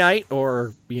Friday night,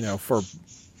 or for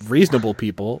reasonable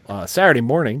people, Saturday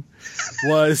morning,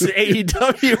 was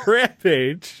AEW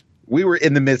Rampage. We were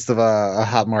in the midst of a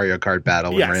hot Mario Kart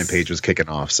battle when Rampage was kicking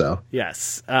off. So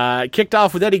yes, kicked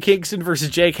off with Eddie Kingston versus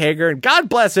Jake Hager, and God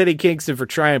bless Eddie Kingston for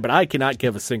trying, but I cannot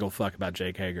give a single fuck about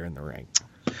Jake Hager in the ring.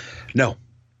 No,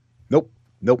 nope.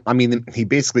 I mean, he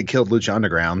basically killed Lucha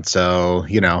Underground, so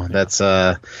that's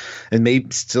and may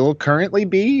still currently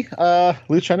be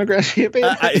Lucha Underground champion.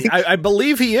 I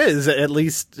believe he is at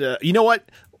least. You know what?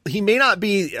 He may not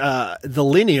be the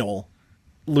lineal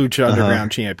Lucha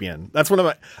Underground champion. That's one of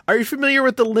my. Are you familiar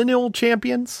with the lineal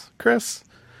champions, Chris?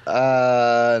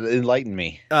 Enlighten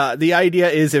me. The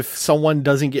idea is if someone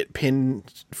doesn't get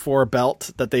pinned for a belt,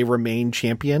 that they remain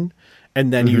champion,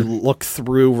 and then you look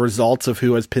through results of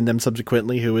who has pinned them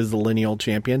subsequently, who is the lineal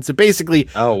champion. So basically,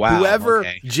 whoever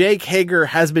Jake Hager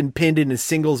has been pinned in a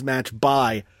singles match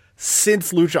by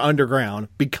since Lucha Underground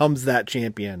becomes that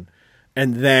champion,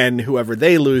 and then whoever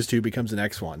they lose to becomes the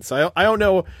next one. So I don't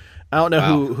know. I don't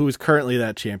know who's currently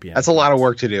that champion. That's a lot of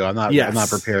work to do. I'm not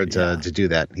prepared to do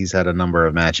that. He's had a number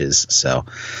of matches. So,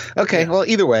 well,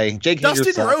 either way, Jake Hager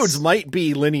Dustin Rhodes might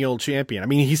be lineal champion. I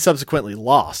mean, he subsequently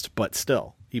lost, but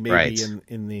still, he may be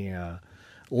in the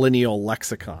lineal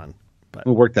lexicon. But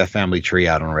we'll work that family tree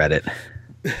out on Reddit.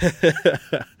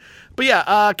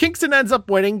 But Kingston ends up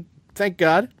winning. Thank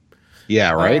God.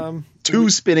 Yeah, right. 2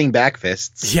 spinning back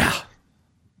fists. Yeah,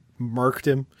 murked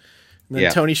him. And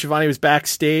then Tony Schiavone was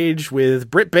backstage with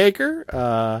Britt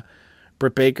Baker.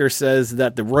 Britt Baker says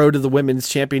that the road to the women's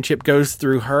championship goes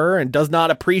through her and does not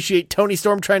appreciate Toni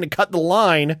Storm trying to cut the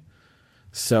line.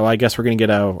 So I guess we're going to get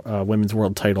a women's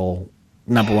world title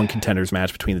 #1 contenders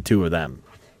match between the two of them.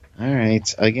 All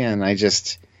right. Again, I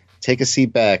just take a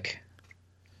seat back,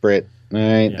 Britt. All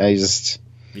right. Yeah. I just...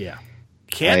 Yeah.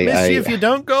 Can't miss you if you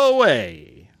don't go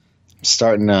away.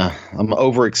 I'm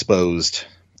overexposed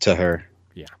to her.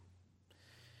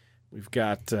 We've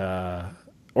got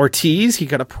Ortiz. He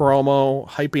got a promo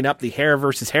hyping up the hair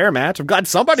versus hair match. I'm glad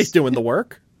somebody's doing the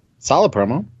work. Solid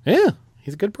promo. Yeah,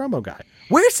 he's a good promo guy.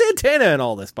 Where's Santana in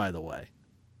all this, by the way?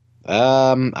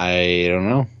 I don't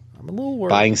know. I'm a little worried.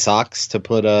 Buying socks to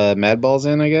put Mad Balls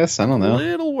in, I guess. I don't know. A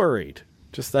little worried.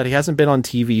 Just that he hasn't been on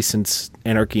TV since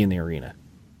Anarchy in the Arena.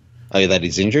 Oh, yeah, that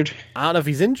he's injured? I don't know if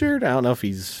he's injured. I don't know if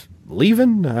he's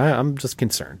leaving. I'm just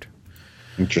concerned.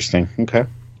 Interesting. Okay.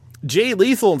 Jay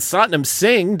Lethal and Satnam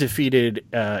Singh defeated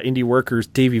indie workers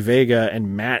Davey Vega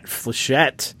and Matt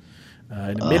Flechette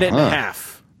in a minute and a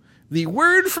half. The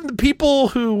word from the people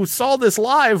who saw this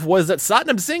live was that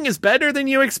Satnam Singh is better than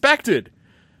you expected.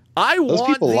 I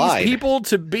want these people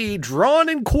to be drawn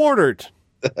and quartered.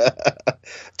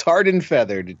 Tarred and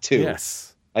feathered, too.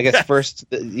 Yes. I guess first,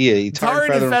 tarred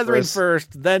and feathered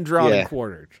first, then drawn and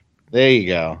quartered. There you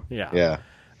go. Yeah.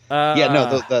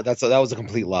 That was a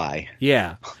complete lie.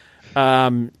 Yeah.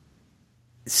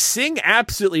 Singh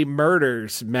absolutely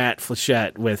murders Matt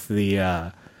Flechette with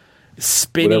the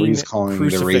spinning whatever he's calling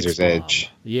the razor's bomb.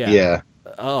 edge. Yeah.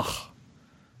 Ugh.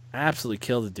 Absolutely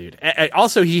killed the dude.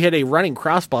 Also, he hit a running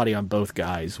crossbody on both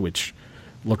guys, which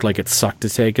looked like it sucked to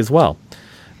take as well.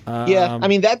 I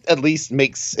mean, that at least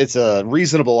makes it's a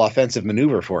reasonable offensive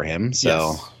maneuver for him.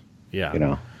 So,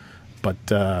 yeah. But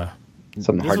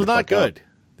something hard was not good. Up.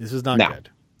 This was not good.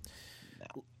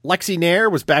 Lexi Nair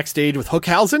was backstage with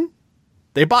Hookhausen.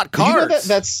 They bought cars. Did you know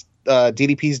that's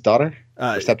DDP's daughter?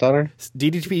 Or stepdaughter?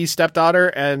 DDP's stepdaughter,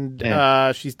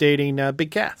 and she's dating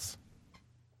Big Cass.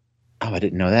 Oh, I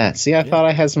didn't know that. See, I thought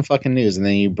I had some fucking news, and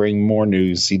then you bring more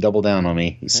news. You double down on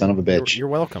me, you son of a bitch. You're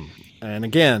welcome. And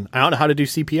again, I don't know how to do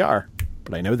CPR,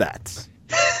 but I know that.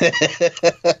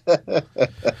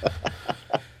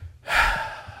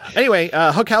 Anyway,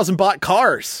 Hookhausen bought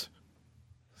cars.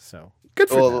 So, good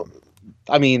for them.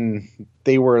 I mean,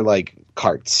 they were like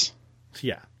carts.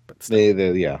 Yeah, but still.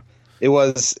 It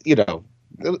was, it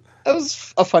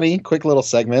was a funny, quick little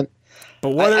segment. But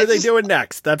what are they doing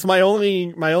next? That's my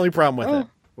only problem with it.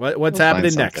 What's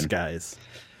happening next, guys?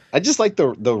 I just like the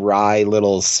wry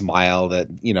little smile that,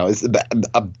 is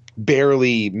a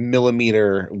barely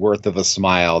millimeter worth of a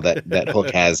smile that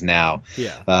Hook has now.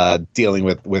 Yeah. Dealing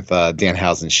with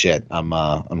Danhausen's shit. I'm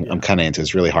kind of into it.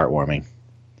 It's really heartwarming.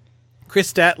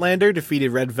 Chris Statlander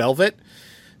defeated Red Velvet.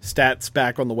 Stats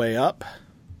back on the way up.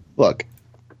 Look,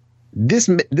 this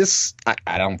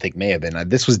I don't think may have been.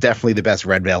 This was definitely the best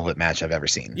Red Velvet match I've ever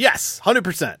seen. Yes,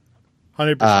 100%.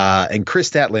 100%. And Chris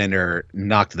Statlander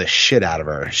knocked the shit out of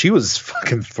her. She was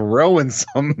fucking throwing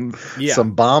some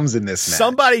bombs in this match.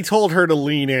 Somebody told her to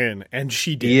lean in, and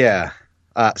she did. Yeah.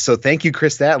 So thank you,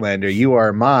 Chris Statlander. You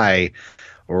are my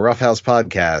Roughhouse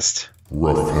Podcast.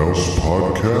 Roughhouse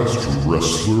Podcast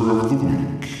Wrestler of the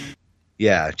Week.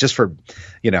 Yeah, just for,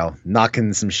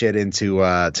 knocking some shit into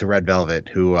to Red Velvet,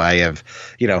 who I have,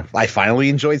 I finally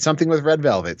enjoyed something with Red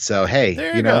Velvet. So, hey,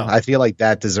 go. I feel like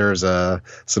that deserves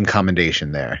some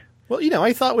commendation there. Well,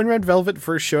 I thought when Red Velvet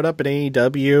first showed up at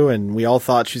AEW and we all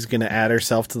thought she's going to add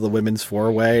herself to the women's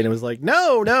four-way, and it was like,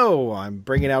 no, I'm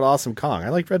bringing out Awesome Kong. I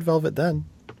liked Red Velvet then.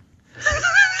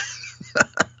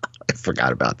 I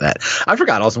forgot about that. I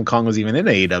forgot Awesome Kong was even in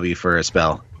AEW for a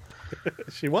spell.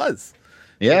 She was.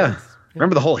 Yeah.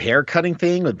 Remember the whole hair cutting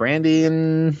thing with Brandy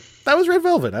and... That was Red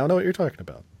Velvet. I don't know what you're talking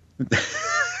about.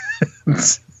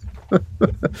 It's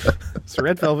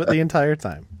Red Velvet the entire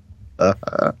time.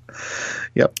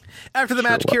 Yep. After the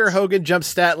match, Kiera Hogan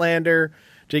jumps Statlander.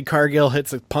 Jade Cargill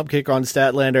hits a pump kick on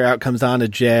Statlander. Out comes Anna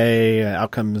Jay.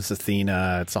 Out comes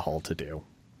Athena. It's a whole to-do.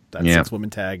 That six-woman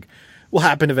tag will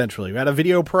happen eventually. We had a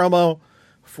video promo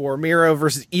for Miro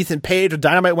versus Ethan Page with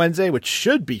Dynamite Wednesday, which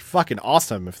should be fucking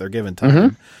awesome if they're given time.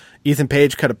 Mm-hmm. Ethan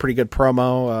Page cut a pretty good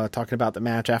promo talking about the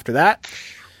match after that.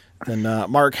 Then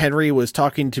Mark Henry was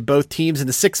talking to both teams in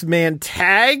the six-man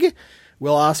tag.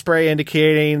 Will Ospreay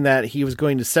indicating that he was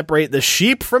going to separate the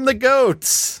sheep from the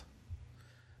goats.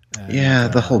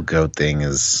 And, the whole goat thing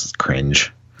is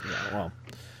cringe. Yeah, well,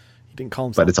 he didn't call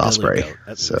himself, but it's Ospreay.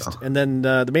 Goat, so. And then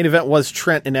the main event was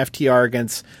Trent and FTR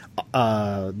against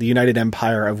the United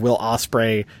Empire of Will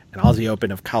Ospreay and Aussie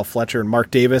Open of Kyle Fletcher and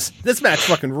Mark Davis. This match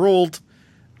fucking ruled.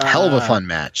 Hell of a fun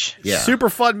match. Yeah. Super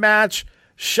fun match.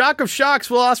 Shock of shocks.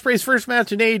 Will Ospreay's first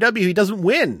match in AEW. He doesn't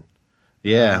win.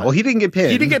 Yeah. Well, he didn't get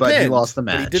pinned. He lost the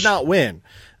match. But he did not win.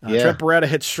 Trent Beretta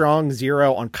hit strong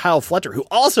 0 on Kyle Fletcher, who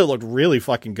also looked really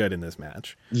fucking good in this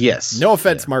match. Yes. No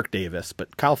offense, Mark Davis,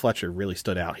 but Kyle Fletcher really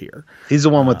stood out here. He's the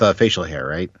one with the facial hair,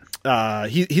 right?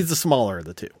 He's the smaller of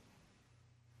the two.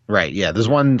 Right. Yeah. There's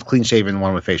one clean shaven,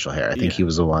 one with facial hair. I think he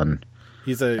was the one.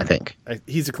 He's a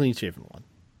clean shaven one.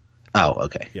 Oh,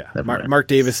 okay. Yeah. Mark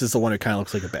Davis is the one who kind of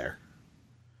looks like a bear.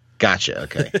 Gotcha.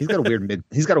 Okay. He's got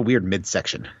a weird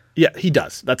midsection. Yeah, he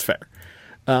does. That's fair.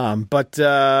 But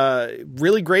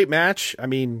really great match. I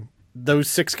mean, those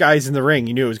 6 guys in the ring,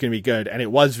 you knew it was going to be good, and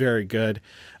it was very good.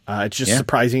 It's just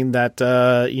surprising that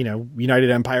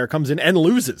United Empire comes in and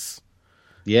loses.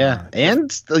 Yeah, and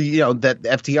that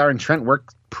FTR and Trent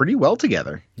worked pretty well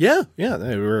together. Yeah,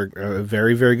 they were a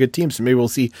very, very good team. So maybe we'll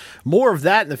see more of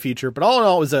that in the future. But all in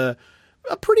all, it was a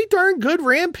pretty darn good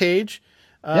Rampage.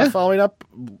 Following up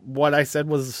what I said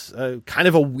was kind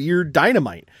of a weird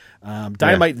Dynamite.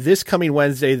 This coming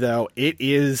Wednesday, though, it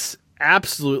is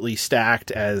absolutely stacked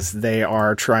as they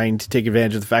are trying to take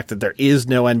advantage of the fact that there is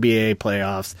no NBA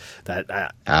playoffs,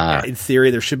 that in theory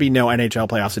there should be no NHL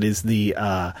playoffs. It is the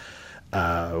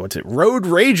Road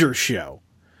Rager show.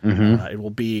 Mm-hmm. It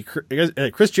will be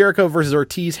Chris Jericho versus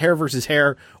Ortiz, hair versus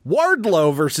hair,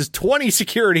 Wardlow versus 20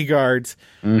 security guards,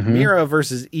 Miro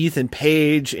versus Ethan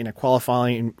Page in a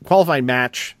qualifying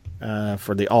match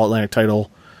for the All Atlantic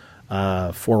title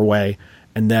 4-way,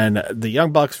 and then the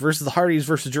Young Bucks versus the Hardys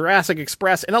versus Jurassic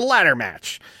Express in a ladder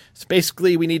match. So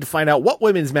basically, we need to find out what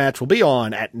women's match will be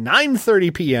on at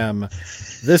 9:30 p.m.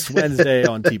 this Wednesday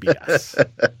on TBS.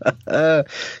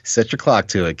 Set your clock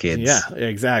to it, kids. Yeah,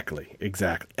 exactly.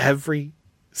 Every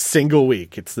single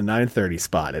week, it's the 9:30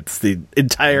 spot. It's the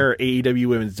entire AEW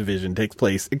women's division takes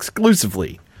place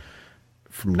exclusively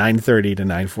from 9:30 to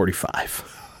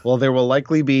 9:45. Well, there will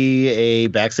likely be a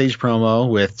backstage promo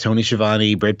with Tony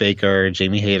Schiavone, Britt Baker,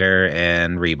 Jamie Hayter,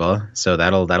 and Reba. So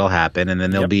that'll happen, and then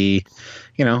there'll be,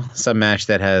 some match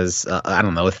that has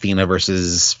Athena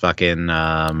versus fucking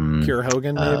Kiera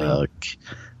Hogan. Maybe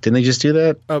didn't they just do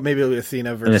that? Oh, maybe it'll be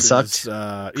Athena versus. And it sucked.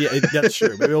 That's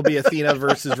true. Maybe it'll be Athena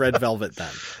versus Red Velvet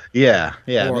then. Yeah.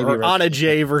 Or Anna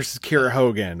Jay versus Kiera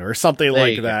Hogan, or something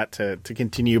like that to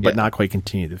continue, but not quite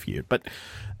continue the feud. But.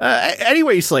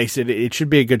 Anyway you slice it, it should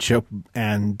be a good show,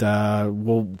 and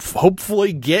we'll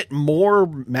hopefully get more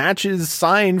matches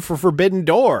signed for Forbidden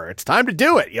Door. It's time to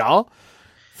do it, y'all.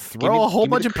 Throw a whole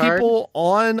bunch of people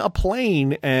on a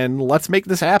plane and let's make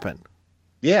this happen.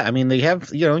 Yeah, I mean, they have,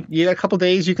 you got a couple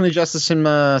days. You can adjust to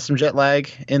some jet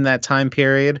lag in that time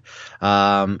period.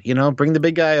 Bring the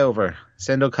big guy over.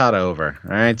 Send Okada over. All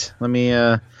right. Let me,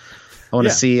 I want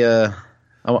to see, I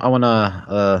want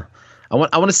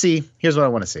to see, here's what I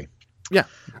want to see. Yeah.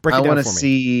 Break it down for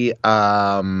me.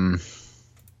 I want to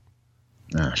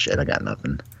see, oh shit, I got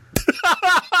nothing.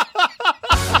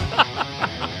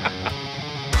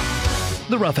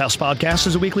 The Rough House Podcast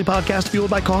is a weekly podcast fueled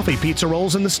by coffee, pizza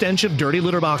rolls, and the stench of dirty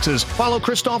litter boxes. Follow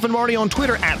Christoph and Marty on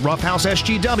Twitter at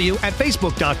RoughHouseSGW, at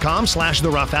Facebook.com/The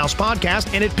Rough House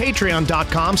Podcast, and at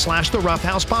Patreon.com/The Rough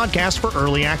House Podcast for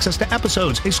early access to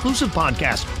episodes, exclusive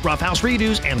podcasts, Rough House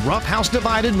redos, and Rough House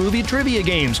Divided movie trivia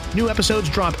games. New episodes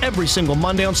drop every single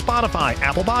Monday on Spotify,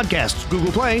 Apple Podcasts,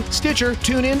 Google Play, Stitcher,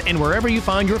 TuneIn, and wherever you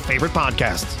find your favorite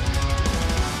podcasts.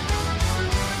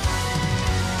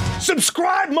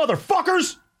 Subscribe,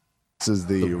 motherfuckers! This is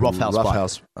the Rough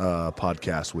House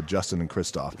podcast with Justin and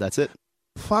Christoph. That's it.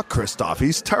 Fuck Christoph.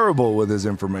 He's terrible with his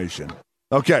information.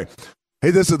 Okay. Hey,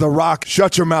 this is The Rock.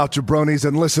 Shut your mouth, jabronis,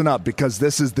 and listen up, because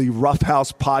this is the Rough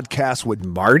House podcast with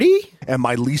Marty and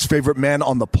my least favorite man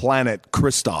on the planet,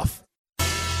 Christoph.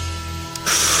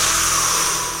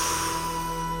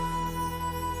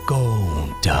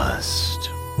 Goldust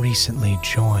recently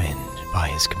joined by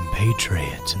his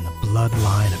compatriots in the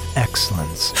bloodline of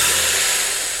excellence.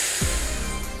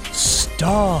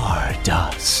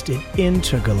 Stardust, an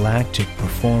intergalactic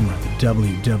performer the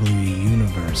WWE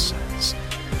Universe's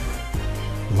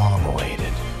long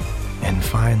awaited. And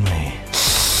finally,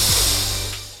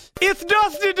 it's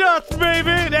Dusty Dust,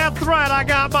 baby! That's right, I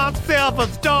got myself a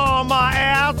star on my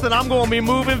ass, and I'm gonna be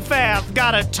moving fast.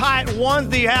 Got a tight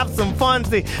onesie, have some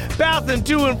funsy, bouncing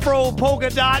to and fro, polka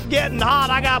dot, getting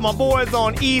hot. I got my boys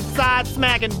on east side,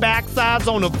 smacking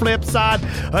backsides on the flip side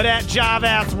of that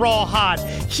jive-ass raw hot.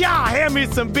 Yeah, hand me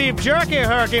some beef jerky,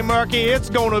 herky murky, it's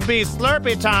gonna be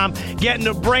slurpy time. Getting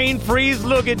the brain freeze,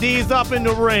 look at these up in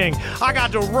the ring. I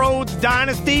got the Rhodes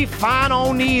Dynasty, fine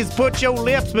on these, put your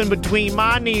lips in between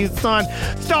my knees, son.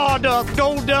 Stardust,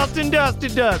 Gold Dust, and Dusty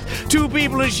Dust. Two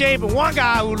people in shape and one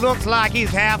guy who looks like he's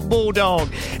half bulldog.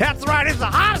 That's right, it's the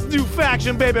hottest new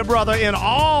faction, baby brother, in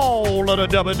all of the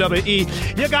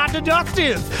WWE. You got the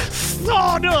Dusties.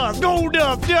 Stardust, Gold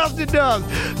Dust, Dusty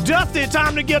Dust. Dusty,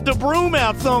 time to get the broom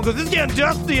out, son, because it's getting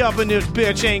dusty up in this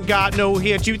bitch. Ain't got no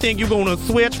hit. You think you're going to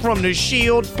switch from the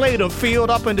Shield, play the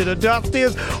field up into the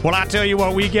Dusties? Well, I tell you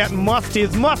what, we getting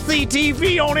musties. Must-see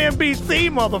TV on NBC,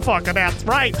 motherfucker. That's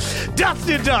right.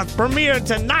 Dusty Dust premiering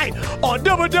tonight on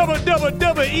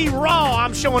WWE Raw.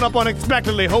 I'm showing up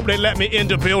unexpectedly. Hope they let me in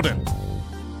the building.